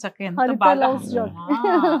రాసి చక్కగా ఎంత బాగా.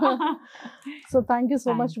 So thank you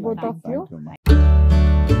so much both of you.